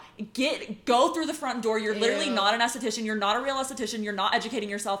 get out. Go through the front door. You're literally not an esthetician. You're not a real esthetician. You're not educating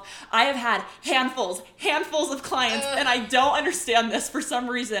yourself. I have had handfuls of clients, and I don't understand this for some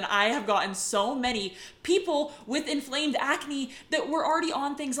reason. I have gotten so many people with inflamed acne that were already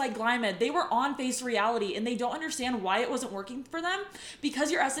on things like Glymed. They were on Face Reality, and they don't understand why it wasn't working for them,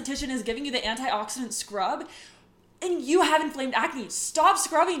 because your esthetician is giving you the antioxidant scrub and you have inflamed acne. Stop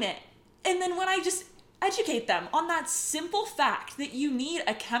scrubbing it. And then when I just educate them on that simple fact that you need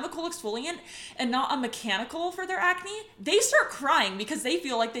a chemical exfoliant and not a mechanical for their acne, they start crying because they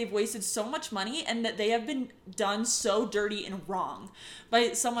feel like they've wasted so much money and that they have been done so dirty and wrong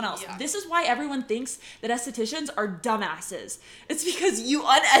by someone else. Yeah. This is why everyone thinks that estheticians are dumbasses. It's because you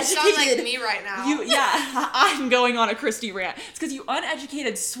uneducated... You sound like me right now. I'm going on a Christy rant. It's because you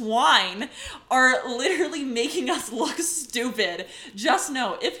uneducated swine are literally making us look stupid. Just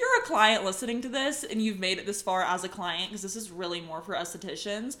know, if you're a client listening to this and you've made it this far as a client, because this is really more for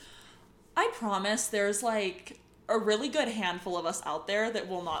estheticians, I promise there's like a really good handful of us out there that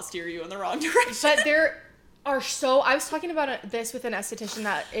will not steer you in the wrong direction. But there are I was talking about this with an esthetician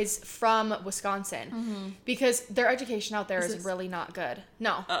that is from Wisconsin, because their education out there is really not good.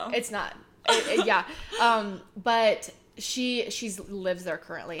 No, it's not. Yeah. But she lives there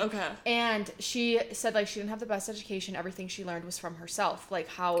currently. Okay. And she said like she didn't have the best education. Everything she learned was from herself. Like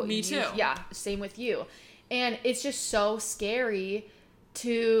how Me too. Yeah, same with you. And it's just so scary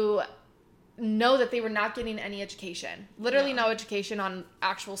to know that they were not getting any education. Literally no education on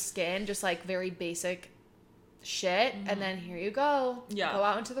actual skin, just like very basic shit. And then here you go. Yeah. Go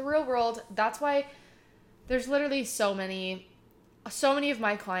out into the real world. That's why there's literally so many of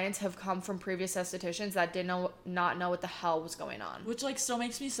my clients have come from previous estheticians that did not know what the hell was going on. Which like still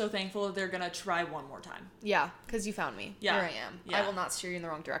makes me so thankful that they're gonna try one more time. Yeah, because you found me. Yeah. Here I am. Yeah. I will not steer you in the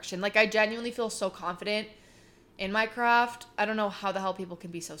wrong direction. Like I genuinely feel so confident in my craft. I don't know how the hell people can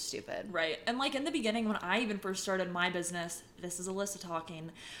be so stupid. Right. And like in the beginning when I even first started my business, this is Alyssa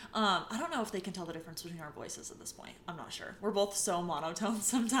talking, I don't know if they can tell the difference between our voices at this point. I'm not sure. We're both so monotone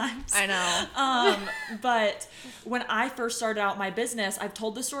sometimes. I know. But when I first started out my business, I've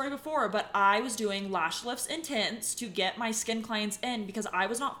told this story before, but I was doing lash lifts and tints to get my skin clients in because I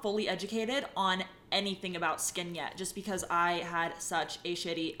was not fully educated on anything about skin yet, just because I had such a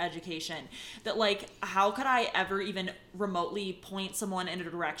shitty education that like how could I ever even remotely point someone in a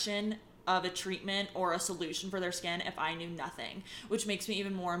direction of a treatment or a solution for their skin if I knew nothing, which makes me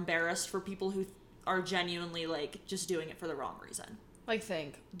even more embarrassed for people who are genuinely like just doing it for the wrong reason. Like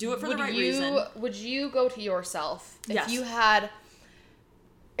think. Do it for the right reason. Would you go to yourself if you had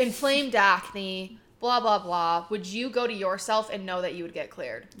inflamed acne, blah, blah, blah, would you go to yourself and know that you would get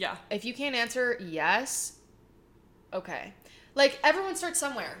cleared? Yeah. If you can't answer yes, okay. Like, everyone starts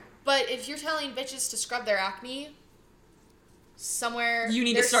somewhere. But if you're telling bitches to scrub their acne, somewhere... You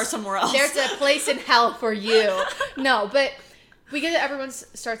need to start somewhere else. There's a place in hell for you. No, but we get that everyone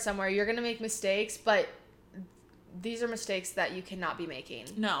starts somewhere. You're going to make mistakes, but these are mistakes that you cannot be making.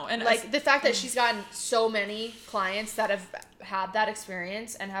 No. And like, the fact that she's gotten so many clients that have had that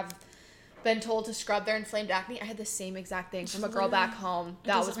experience and have been told to scrub their inflamed acne. I had the same exact thing from a girl back home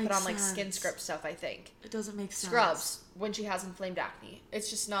that was put on like skin script stuff, I think. It doesn't make sense. Scrubs when she has inflamed acne. It's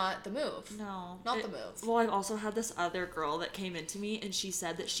just not the move. No. Not the move. Well, I've also had this other girl that came into me and she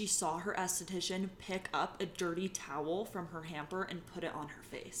said that she saw her esthetician pick up a dirty towel from her hamper and put it on her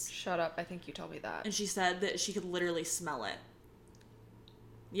face. Shut up. I think you told me that. And she said that she could literally smell it.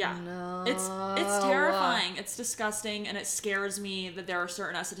 Yeah. No. It's terrifying. It's disgusting, and it scares me that there are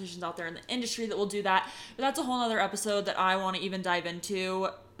certain estheticians out there in the industry that will do that. But that's a whole other episode that I want to even dive into,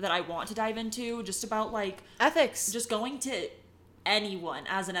 just about like ethics. Just going to anyone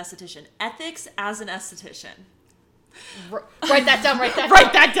as an esthetician. Ethics as an esthetician. Write that down,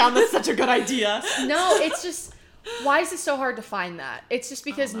 Write that down. That's such a good idea. No, it's just, why is it so hard to find that? It's just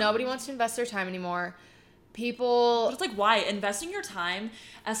because nobody wants to invest their time anymore. People... But it's like, why? Investing your time,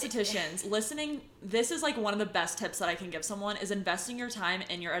 estheticians, listening, this is like one of the best tips that I can give someone, is investing your time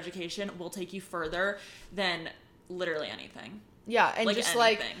in your education will take you further than literally anything. Yeah, and like just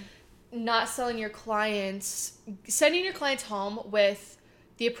anything. Like not sending your clients home with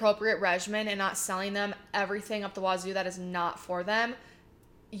the appropriate regimen and not selling them everything up the wazoo that is not for them.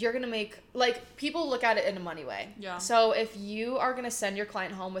 You're going to make, like, people look at it in a money way. Yeah. So if you are going to send your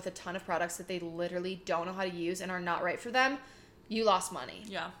client home with a ton of products that they literally don't know how to use and are not right for them, you lost money.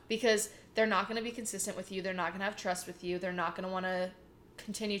 Yeah. Because they're not going to be consistent with you. They're not going to have trust with you. They're not going to want to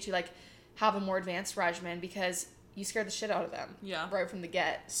continue to, like, have a more advanced regimen because you scared the shit out of them. Yeah. Right from the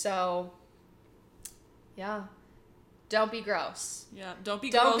get. So, yeah. Don't be gross. Yeah, don't be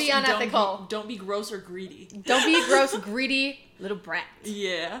unethical. Don't be gross or greedy. Don't be gross, greedy little brat.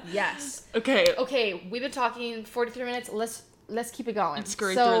 Yeah. Yes. Okay, we've been talking 43 minutes. Let's keep it going. Let's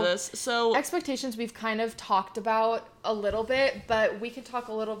scurry through this. So expectations we've kind of talked about a little bit, but we can talk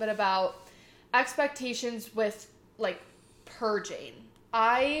a little bit about expectations with like purging.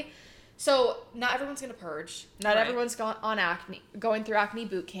 So not everyone's going to purge. Not everyone's going through acne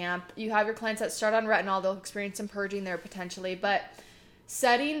boot camp. You have your clients that start on retinol. They'll experience some purging there potentially. But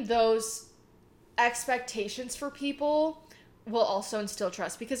setting those expectations for people will also instill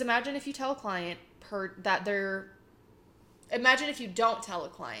trust. Because imagine if you tell a client imagine if you don't tell a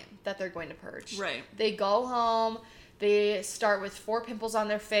client that they're going to purge. Right. They go home, they start with 4 pimples on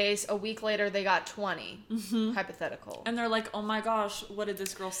their face. A week later, they got 20. Hypothetical. And they're like, oh my gosh, what did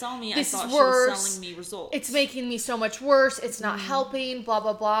this girl sell me? This I thought is worse. She was selling me results. It's making me so much worse. It's not helping, blah,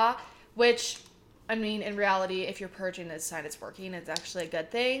 blah, blah. Which, I mean, in reality, if you're purging, it's a sign it's working. It's actually a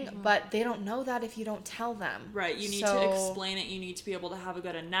good thing. But they don't know that if you don't tell them. Right. You need to explain it. You need to be able to have a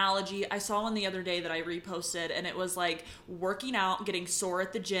good analogy. I saw one the other day that I reposted, and it was like working out, getting sore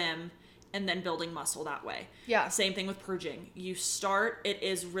at the gym, and then building muscle that way. Yeah. Same thing with purging. You start, it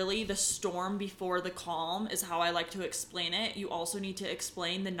is really the storm before the calm is how I like to explain it. You also need to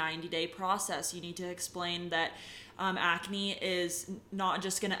explain the 90-day process. You need to explain that acne is not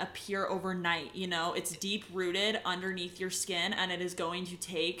just going to appear overnight. You know, it's deep rooted underneath your skin, and it is going to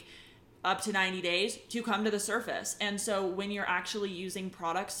take up to 90 days to come to the surface. And so when you're actually using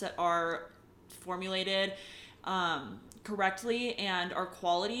products that are formulated, correctly and are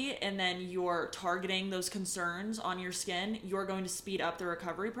quality, and then you're targeting those concerns on your skin, you're going to speed up the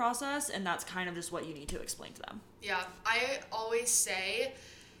recovery process, and that's kind of just what you need to explain to them. Yeah, I always say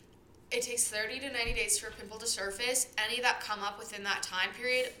it takes 30 to 90 days for a pimple to surface. Any that come up within that time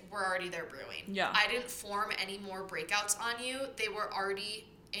period were already there brewing. Yeah. I didn't form any more breakouts on you. They were already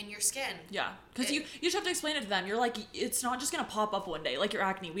in your skin. Yeah, because you just have to explain it to them. You're like, it's not just gonna pop up one day like your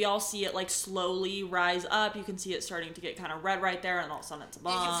acne. We all see it like slowly rise up. You can see it starting to get kind of red right there, and all of a sudden it's a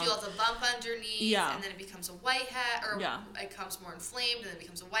bump. You can feel the bump underneath, yeah, and then it becomes a whitehead, or it becomes more inflamed, and then it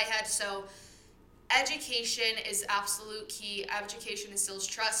becomes a whitehead. So education is absolute key. Education instills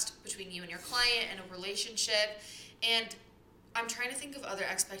trust between you and your client and a relationship. And I'm trying to think of other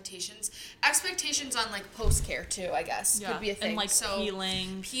expectations. Expectations on like post care too, I guess, could be a thing. And like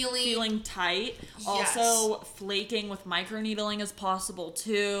peeling, feeling tight. Yes. Also, flaking with microneedling is possible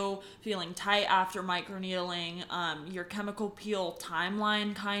too. Feeling tight after microneedling. Your chemical peel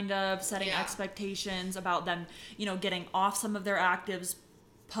timeline, kind of setting expectations about them, you know, getting off some of their actives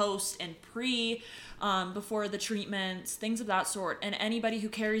post and pre, before the treatments, things of that sort. And anybody who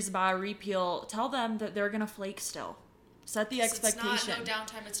carries a BioRePeel, tell them that they're gonna flake still. Set the expectation. It's not no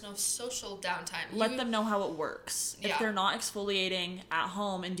downtime. It's no social downtime. Let them know how it works. If they're not exfoliating at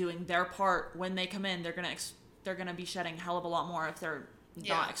home and doing their part when they come in, they're gonna be shedding a hell of a lot more if they're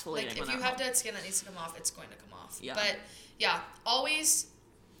not exfoliating. Like if you have dead skin that needs to come off, it's going to come off. Yeah. But always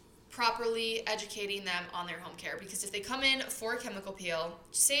properly educating them on their home care, because if they come in for a chemical peel,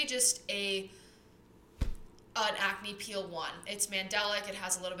 say just an acne peel 1, it's mandelic. It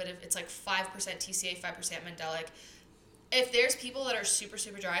has a little bit of, it's like 5% TCA, 5% mandelic. If there's people that are super,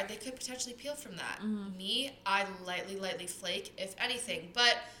 super dry, they could potentially peel from that. Mm-hmm. Me, I lightly flake, if anything.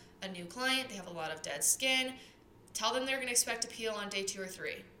 But a new client, they have a lot of dead skin. Tell them they're going to expect a peel on day 2 or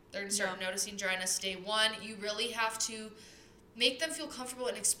 3. They're going to start noticing dryness day 1. You really have to make them feel comfortable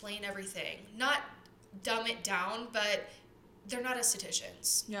and explain everything. Not dumb it down, but they're not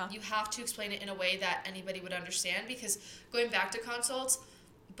estheticians. Yeah. You have to explain it in a way that anybody would understand, because going back to consults,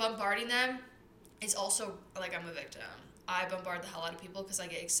 bombarding them is also like I'm a victim. I bombard the hell out of people because I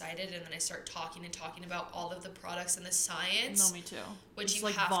get excited, and then I start talking about all of the products and the science. No, me too. Which it's you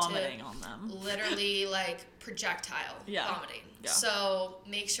like have vomiting to on them. Literally like projectile vomiting. Yeah. So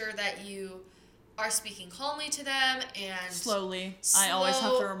make sure that you are speaking calmly to them and slowly. I always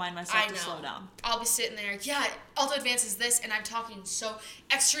have to remind myself to slow down. I'll be sitting there, Alto Advance is this, and I'm talking so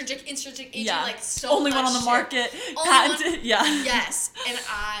extrinsic, agent, like so only much one on the shit. market, patented, Yes, and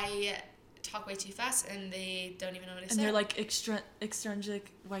I talk way too fast, and they don't even know what I say. And they're like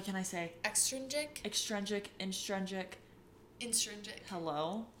extrinsic. Why can I say extrinsic? Extrinsic, intrinsic.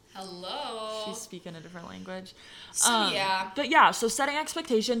 Hello. She's speaking a different language. So setting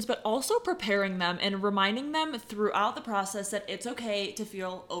expectations, but also preparing them and reminding them throughout the process that it's okay to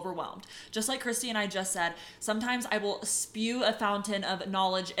feel overwhelmed. Just like Christy and I just said, sometimes I will spew a fountain of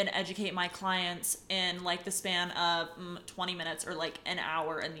knowledge and educate my clients in like the span of 20 minutes or like an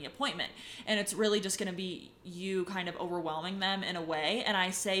hour in the appointment. And it's really just going to be you kind of overwhelming them in a way. And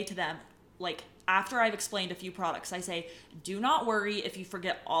I say to them, like, after I've explained a few products, I say, do not worry if you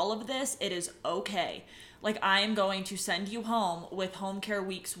forget all of this. It is okay. Like, I am going to send you home with home care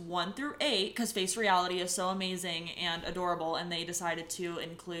weeks 1 through 8, because Face Reality is so amazing and adorable, and they decided to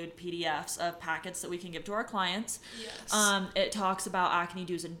include PDFs of packets that we can give to our clients. Yes. It talks about acne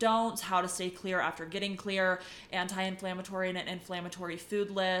do's and don'ts, how to stay clear after getting clear, anti-inflammatory and an inflammatory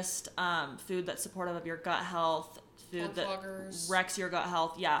food list, food that's supportive of your gut health, food that wrecks your gut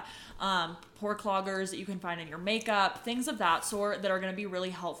health, pore cloggers that you can find in your makeup, things of that sort that are going to be really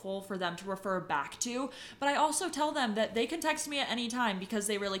helpful for them to refer back to. But I also tell them that they can text me at any time because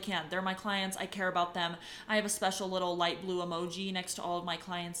they really can. They're my clients. I care about them. I have a special little light blue emoji next to all of my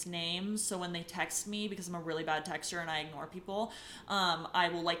clients' names. So when they text me, because I'm a really bad texter and I ignore people, I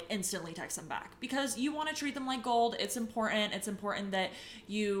will like instantly text them back because you want to treat them like gold. It's important. It's important that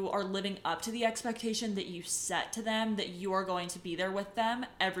you are living up to the expectation that you set to them, that you are going to be there with them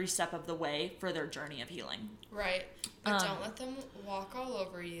every step of the way for their journey of healing. Right. But don't let them walk all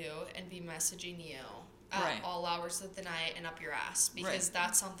over you and be messaging you at all hours of the night and up your ass, because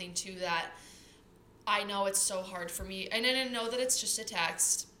that's something too that I know it's so hard for me. And I know that it's just a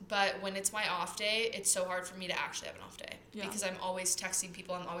text, but when it's my off day, it's so hard for me to actually have an off day because I'm always texting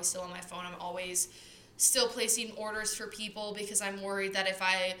people. I'm always still on my phone. I'm always still placing orders for people because I'm worried that if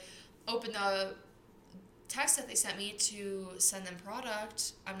I open the text that they sent me to send them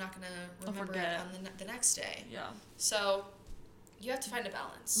product, I'm not going to remember it on the next day. Yeah. So you have to find a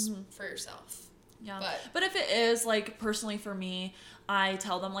balance for yourself. Yeah. But if it is, like, personally for me, I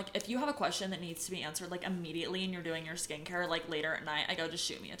tell them, like, if you have a question that needs to be answered, like, immediately and you're doing your skincare, like, later at night, I go, just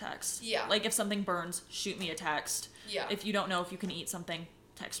shoot me a text. Yeah. Like, if something burns, shoot me a text. Yeah. If you don't know if you can eat something,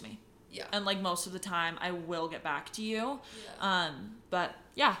 text me. Yeah. And, like, most of the time, I will get back to you. Yeah. But,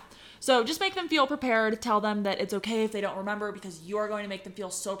 yeah. So just make them feel prepared. Tell them that it's okay if they don't remember because you're going to make them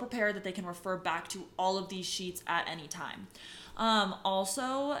feel so prepared that they can refer back to all of these sheets at any time.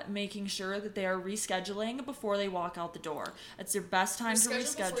 Also, making sure that they are rescheduling before they walk out the door. It's their best time to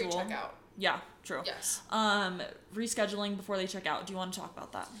reschedule. Before you check out. Yeah, true. Yes. Rescheduling before they check out. Do you want to talk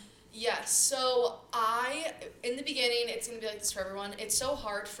about that? Yes. So in the beginning, it's going to be like this for everyone. It's so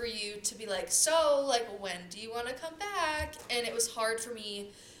hard for you to be like, so, like, when do you want to come back? And it was hard for me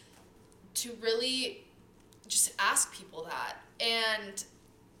to really just ask people that. And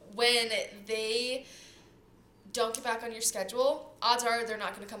when they don't get back on your schedule, odds are they're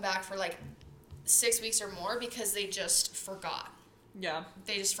not going to come back for like 6 weeks or more because they just forgot. Yeah.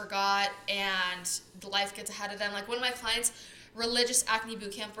 They just forgot and life gets ahead of them. Like one of my clients, religious acne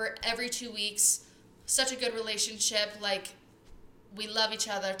boot camper, every 2 weeks, such a good relationship. Like we love each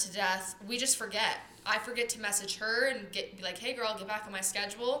other to death. We just forget. I forget to message her and be like, hey girl, get back on my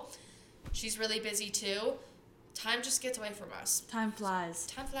schedule. She's really busy too. Time just gets away from us. Time flies.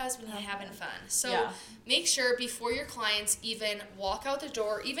 Time flies when you're having fun. So make sure before your clients even walk out the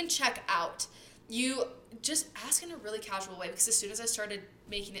door, even check out, you just ask in a really casual way, because as soon as I started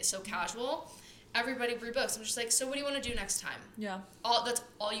making it so casual, everybody rebooks. I'm just like, so what do you want to do next time? Yeah. That's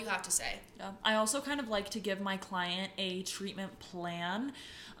all you have to say. Yeah. I also kind of like to give my client a treatment plan.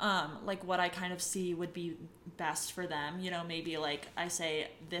 Like what I kind of see would be best for them. You know, maybe like I say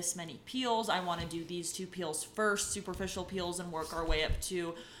this many peels. I want to do these 2 peels first, superficial peels, and work our way up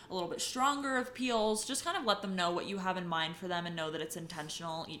to a little bit stronger of peels. Just kind of let them know what you have in mind for them and know that it's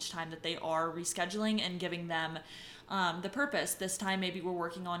intentional each time that they are rescheduling, and giving them the purpose. This time maybe we're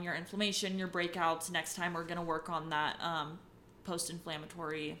working on your inflammation, your breakouts. Next time we're going to work on that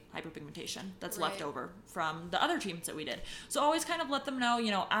post-inflammatory hyperpigmentation that's left over from the other treatments that we did. So always kind of let them know,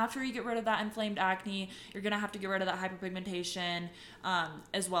 you know, after you get rid of that inflamed acne, you're going to have to get rid of that hyperpigmentation,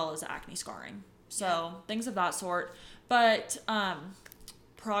 as well as acne scarring. So things of that sort. But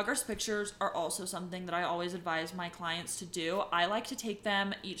progress pictures are also something that I always advise my clients to do. I like to take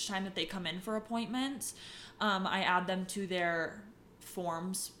them each time that they come in for appointments. I add them to their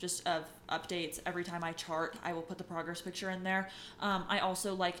forms just of updates. Every time I chart, I will put the progress picture in there. I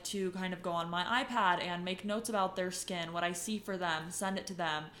also like to kind of go on my iPad and make notes about their skin, what I see for them, send it to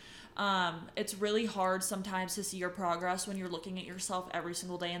them. It's really hard sometimes to see your progress when you're looking at yourself every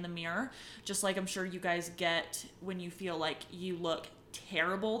single day in the mirror, just like I'm sure you guys get when you feel like you look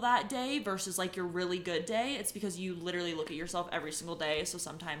terrible that day versus like your really good day. It's because you literally look at yourself every single day, so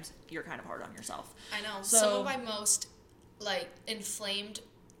sometimes you're kind of hard on yourself. I know. So, some of my most like inflamed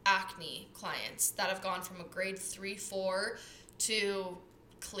acne clients that have gone from a grade 3-4 to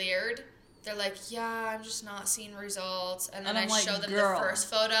cleared, they're like, yeah, I'm just not seeing results. And then I like, show them the first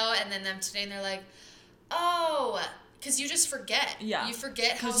photo, and then them today, and they're like, oh, because you just forget. Yeah. You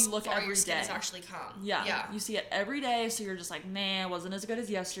forget how you look far your skin has actually come. Yeah. Yeah. You see it every day, so you're just like, man, it wasn't as good as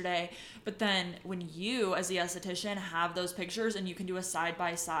yesterday. But then when you, as the esthetician, have those pictures and you can do a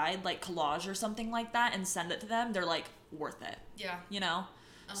side-by-side, like collage or something like that, and send it to them, they're like, worth it. Yeah. You know?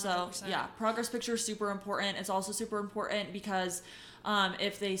 100%. So, yeah, progress picture is super important. It's also super important because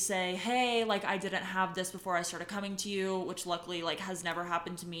if they say, hey, like, I didn't have this before I started coming to you, which luckily, like, has never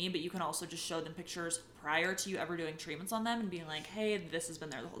happened to me, but you can also just show them pictures prior to you ever doing treatments on them and being like, hey, this has been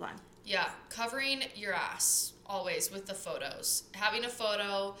there the whole time. Yeah, covering your ass always with the photos. Having a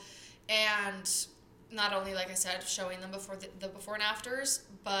photo And not only, like I said, showing them the before and afters,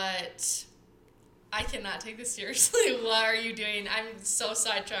 but I cannot take this seriously. What are you doing? I'm so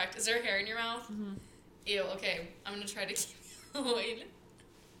sidetracked. Is there hair in your mouth? Mm-hmm. Ew, okay. I'm going to try to keep going.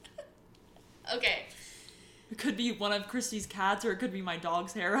 Okay. It could be one of Christy's cats, or it could be my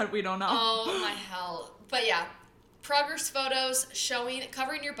dog's hair. We don't know. Oh, my hell. But yeah, progress photos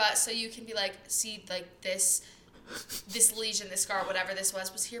covering your butt so you can be like, see, like, this lesion, this scar, whatever this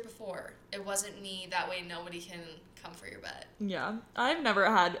was here before. It wasn't me. That way nobody can come for your butt. Yeah. I've never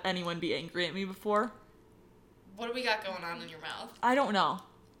had anyone be angry at me before. What do we got going on in your mouth? I don't know.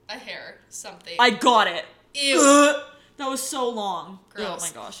 A hair. Something. I got it. Ew. That was so long. Gross. Oh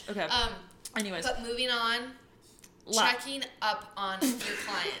my gosh. Okay. Anyways. But moving on, checking up on your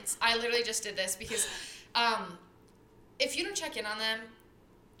clients. I literally just did this because if you don't check in on them,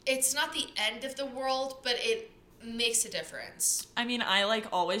 it's not the end of the world, but it makes a difference. I mean, I like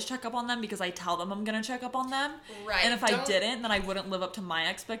always check up on them because I tell them I'm gonna check up on them. Right. And if I didn't, then I wouldn't live up to my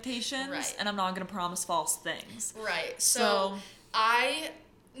expectations. Right. And I'm not gonna promise false things. Right. So I've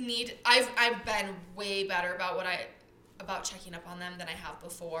been way better about checking up on them than I have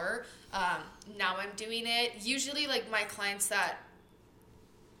before. Now I'm doing it. Usually, like, my clients that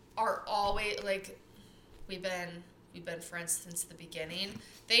are always, like, we've been friends since the beginning,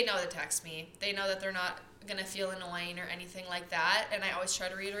 they know to text me. They know that they're not going to feel annoying or anything like that, and I always try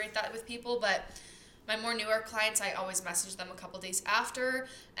to reiterate that with people. But my more newer clients, I always message them a couple days after,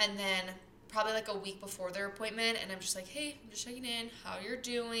 and then probably like a week before their appointment, and I'm just like, hey, I'm just checking in, how you're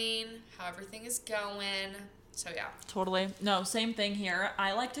doing, how everything is going. So yeah. Totally. No, same thing here.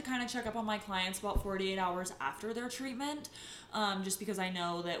 I like to kind of check up on my clients about 48 hours after their treatment, just because I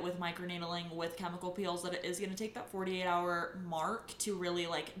know that with microneedling, with chemical peels, that it is going to take that 48-hour mark to really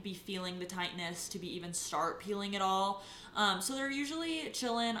like be feeling the tightness, to be even start peeling at all. So they're usually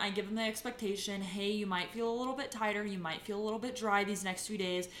chilling. I give them the expectation, hey, you might feel a little bit tighter, you might feel a little bit dry these next few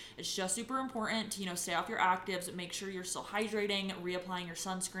days. It's just super important to, stay off your actives, make sure you're still hydrating, reapplying your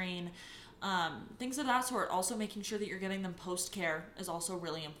sunscreen, things of that sort. Also making sure that you're giving them post-care is also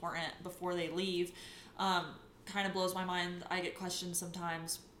really important before they leave. Kind of blows my mind. I get questions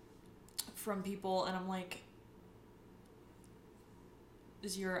sometimes from people, and I'm like,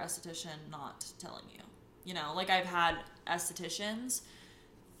 is your esthetician not telling you? Like I've had estheticians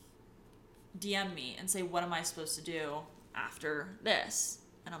DM me and say, what am I supposed to do after this?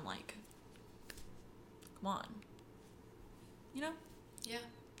 And I'm like, come on. Yeah.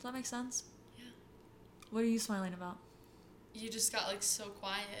 Does that make sense? Yeah. What are you smiling about? You just got like so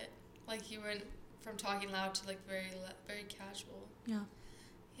quiet. Like you went from talking loud to like very casual. Yeah.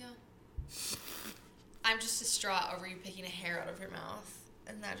 Yeah. I'm just distraught over you picking a hair out of your mouth.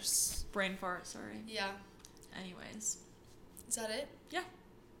 And that just... Brain fart, sorry. Yeah. Anyways. Is that it? Yeah.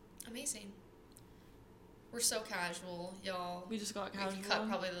 Amazing. We're so casual, y'all. We just got casual. We can cut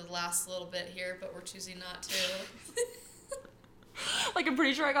probably the last little bit here, but we're choosing not to. Like, I'm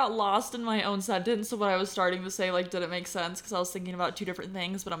pretty sure I got lost in my own sentence, so what I was starting to say, like, didn't make sense, because I was thinking about two different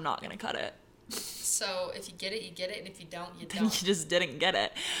things, but I'm not going to cut it. So, if you get it, you get it, and if you don't, you Then don't. you just didn't get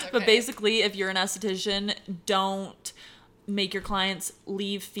it. Okay. But basically, if you're an esthetician, don't make your clients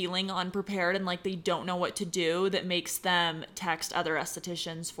leave feeling unprepared and like they don't know what to do that makes them text other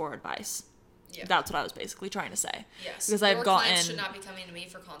estheticians for advice. Yeah. That's what I was basically trying to say. Yes. Because I've gotten... clients should not be coming to me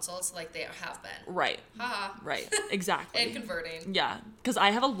for consults like they have been. Right. Haha. Right. Exactly. And converting. Yeah. Because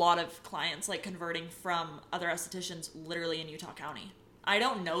I have a lot of clients like converting from other estheticians literally in Utah County. I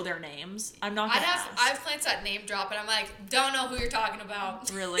don't know their names. I'm not gonna ask. I have clients that name drop and I'm like, don't know who you're talking about.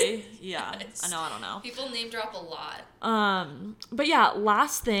 Really? Yeah. Yes. I don't know. People name drop a lot. But yeah,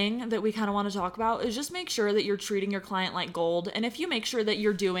 last thing that we kind of want to talk about is just make sure that you're treating your client like gold. And if you make sure that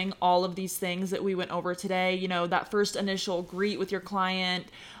you're doing all of these things that we went over today, that first initial greet with your client,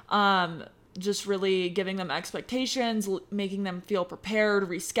 just really giving them expectations, making them feel prepared,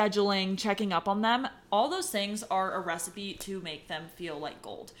 rescheduling, checking up on them. All those things are a recipe to make them feel like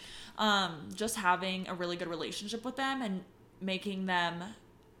gold. Just having a really good relationship with them and making them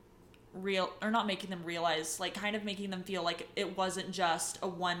not making them realize, like kind of making them feel like it wasn't just a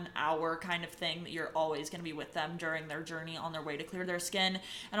 1 hour kind of thing, that you're always going to be with them during their journey on their way to clear their skin,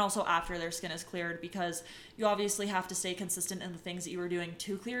 and also after their skin is cleared, because you obviously have to stay consistent in the things that you were doing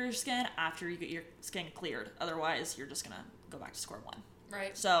to clear your skin after you get your skin cleared. Otherwise, you're just going to go back to square one.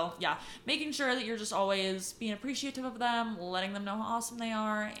 Right. So, yeah, making sure that you're just always being appreciative of them, letting them know how awesome they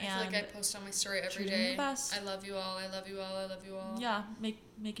are. And I feel like I post on my story every day. I love you all, I love you all, I love you all. Yeah,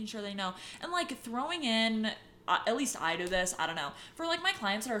 making sure they know. And, like, throwing in, at least I do this, I don't know. For, like, my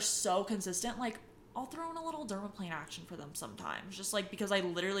clients that are so consistent, like, I'll throw in a little dermaplane action for them sometimes. Just like because I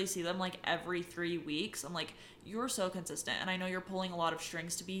literally see them like every 3 weeks. I'm like, you're so consistent. And I know you're pulling a lot of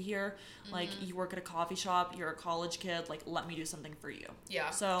strings to be here. Mm-hmm. Like you work at a coffee shop, you're a college kid, like let me do something for you. Yeah.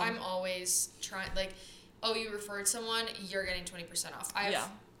 So I'm always trying, like, oh, you referred someone, you're getting 20% off. I have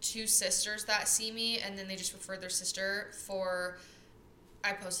 2 sisters that see me, and then they just referred their sister for,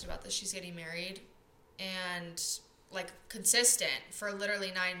 I posted about this, she's getting married, and like consistent for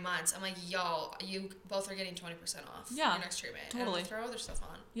literally 9 months. I'm like, y'all, you both are getting 20% off your next treatment. Totally. And throw other stuff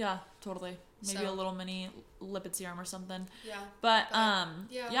on. Yeah, totally. Maybe a little mini lipid serum or something. Yeah. But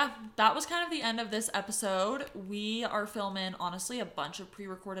that was kind of the end of this episode. We are filming, honestly, a bunch of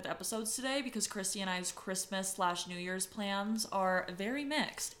pre-recorded episodes today because Christy and I's Christmas/New Year's plans are very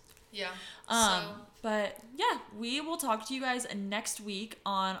mixed. Yeah. But yeah, we will talk to you guys next week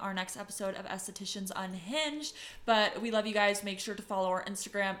on our next episode of Estheticians Unhinged. But we love you guys. Make sure to follow our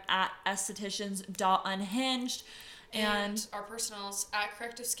Instagram at estheticians.unhinged. And our personals at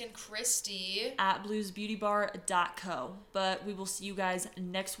Corrective Skin Christy. At bluesbeautybar.co. But we will see you guys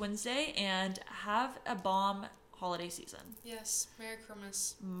next Wednesday and have a bomb holiday season. Yes. Merry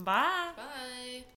Christmas. Bye. Bye.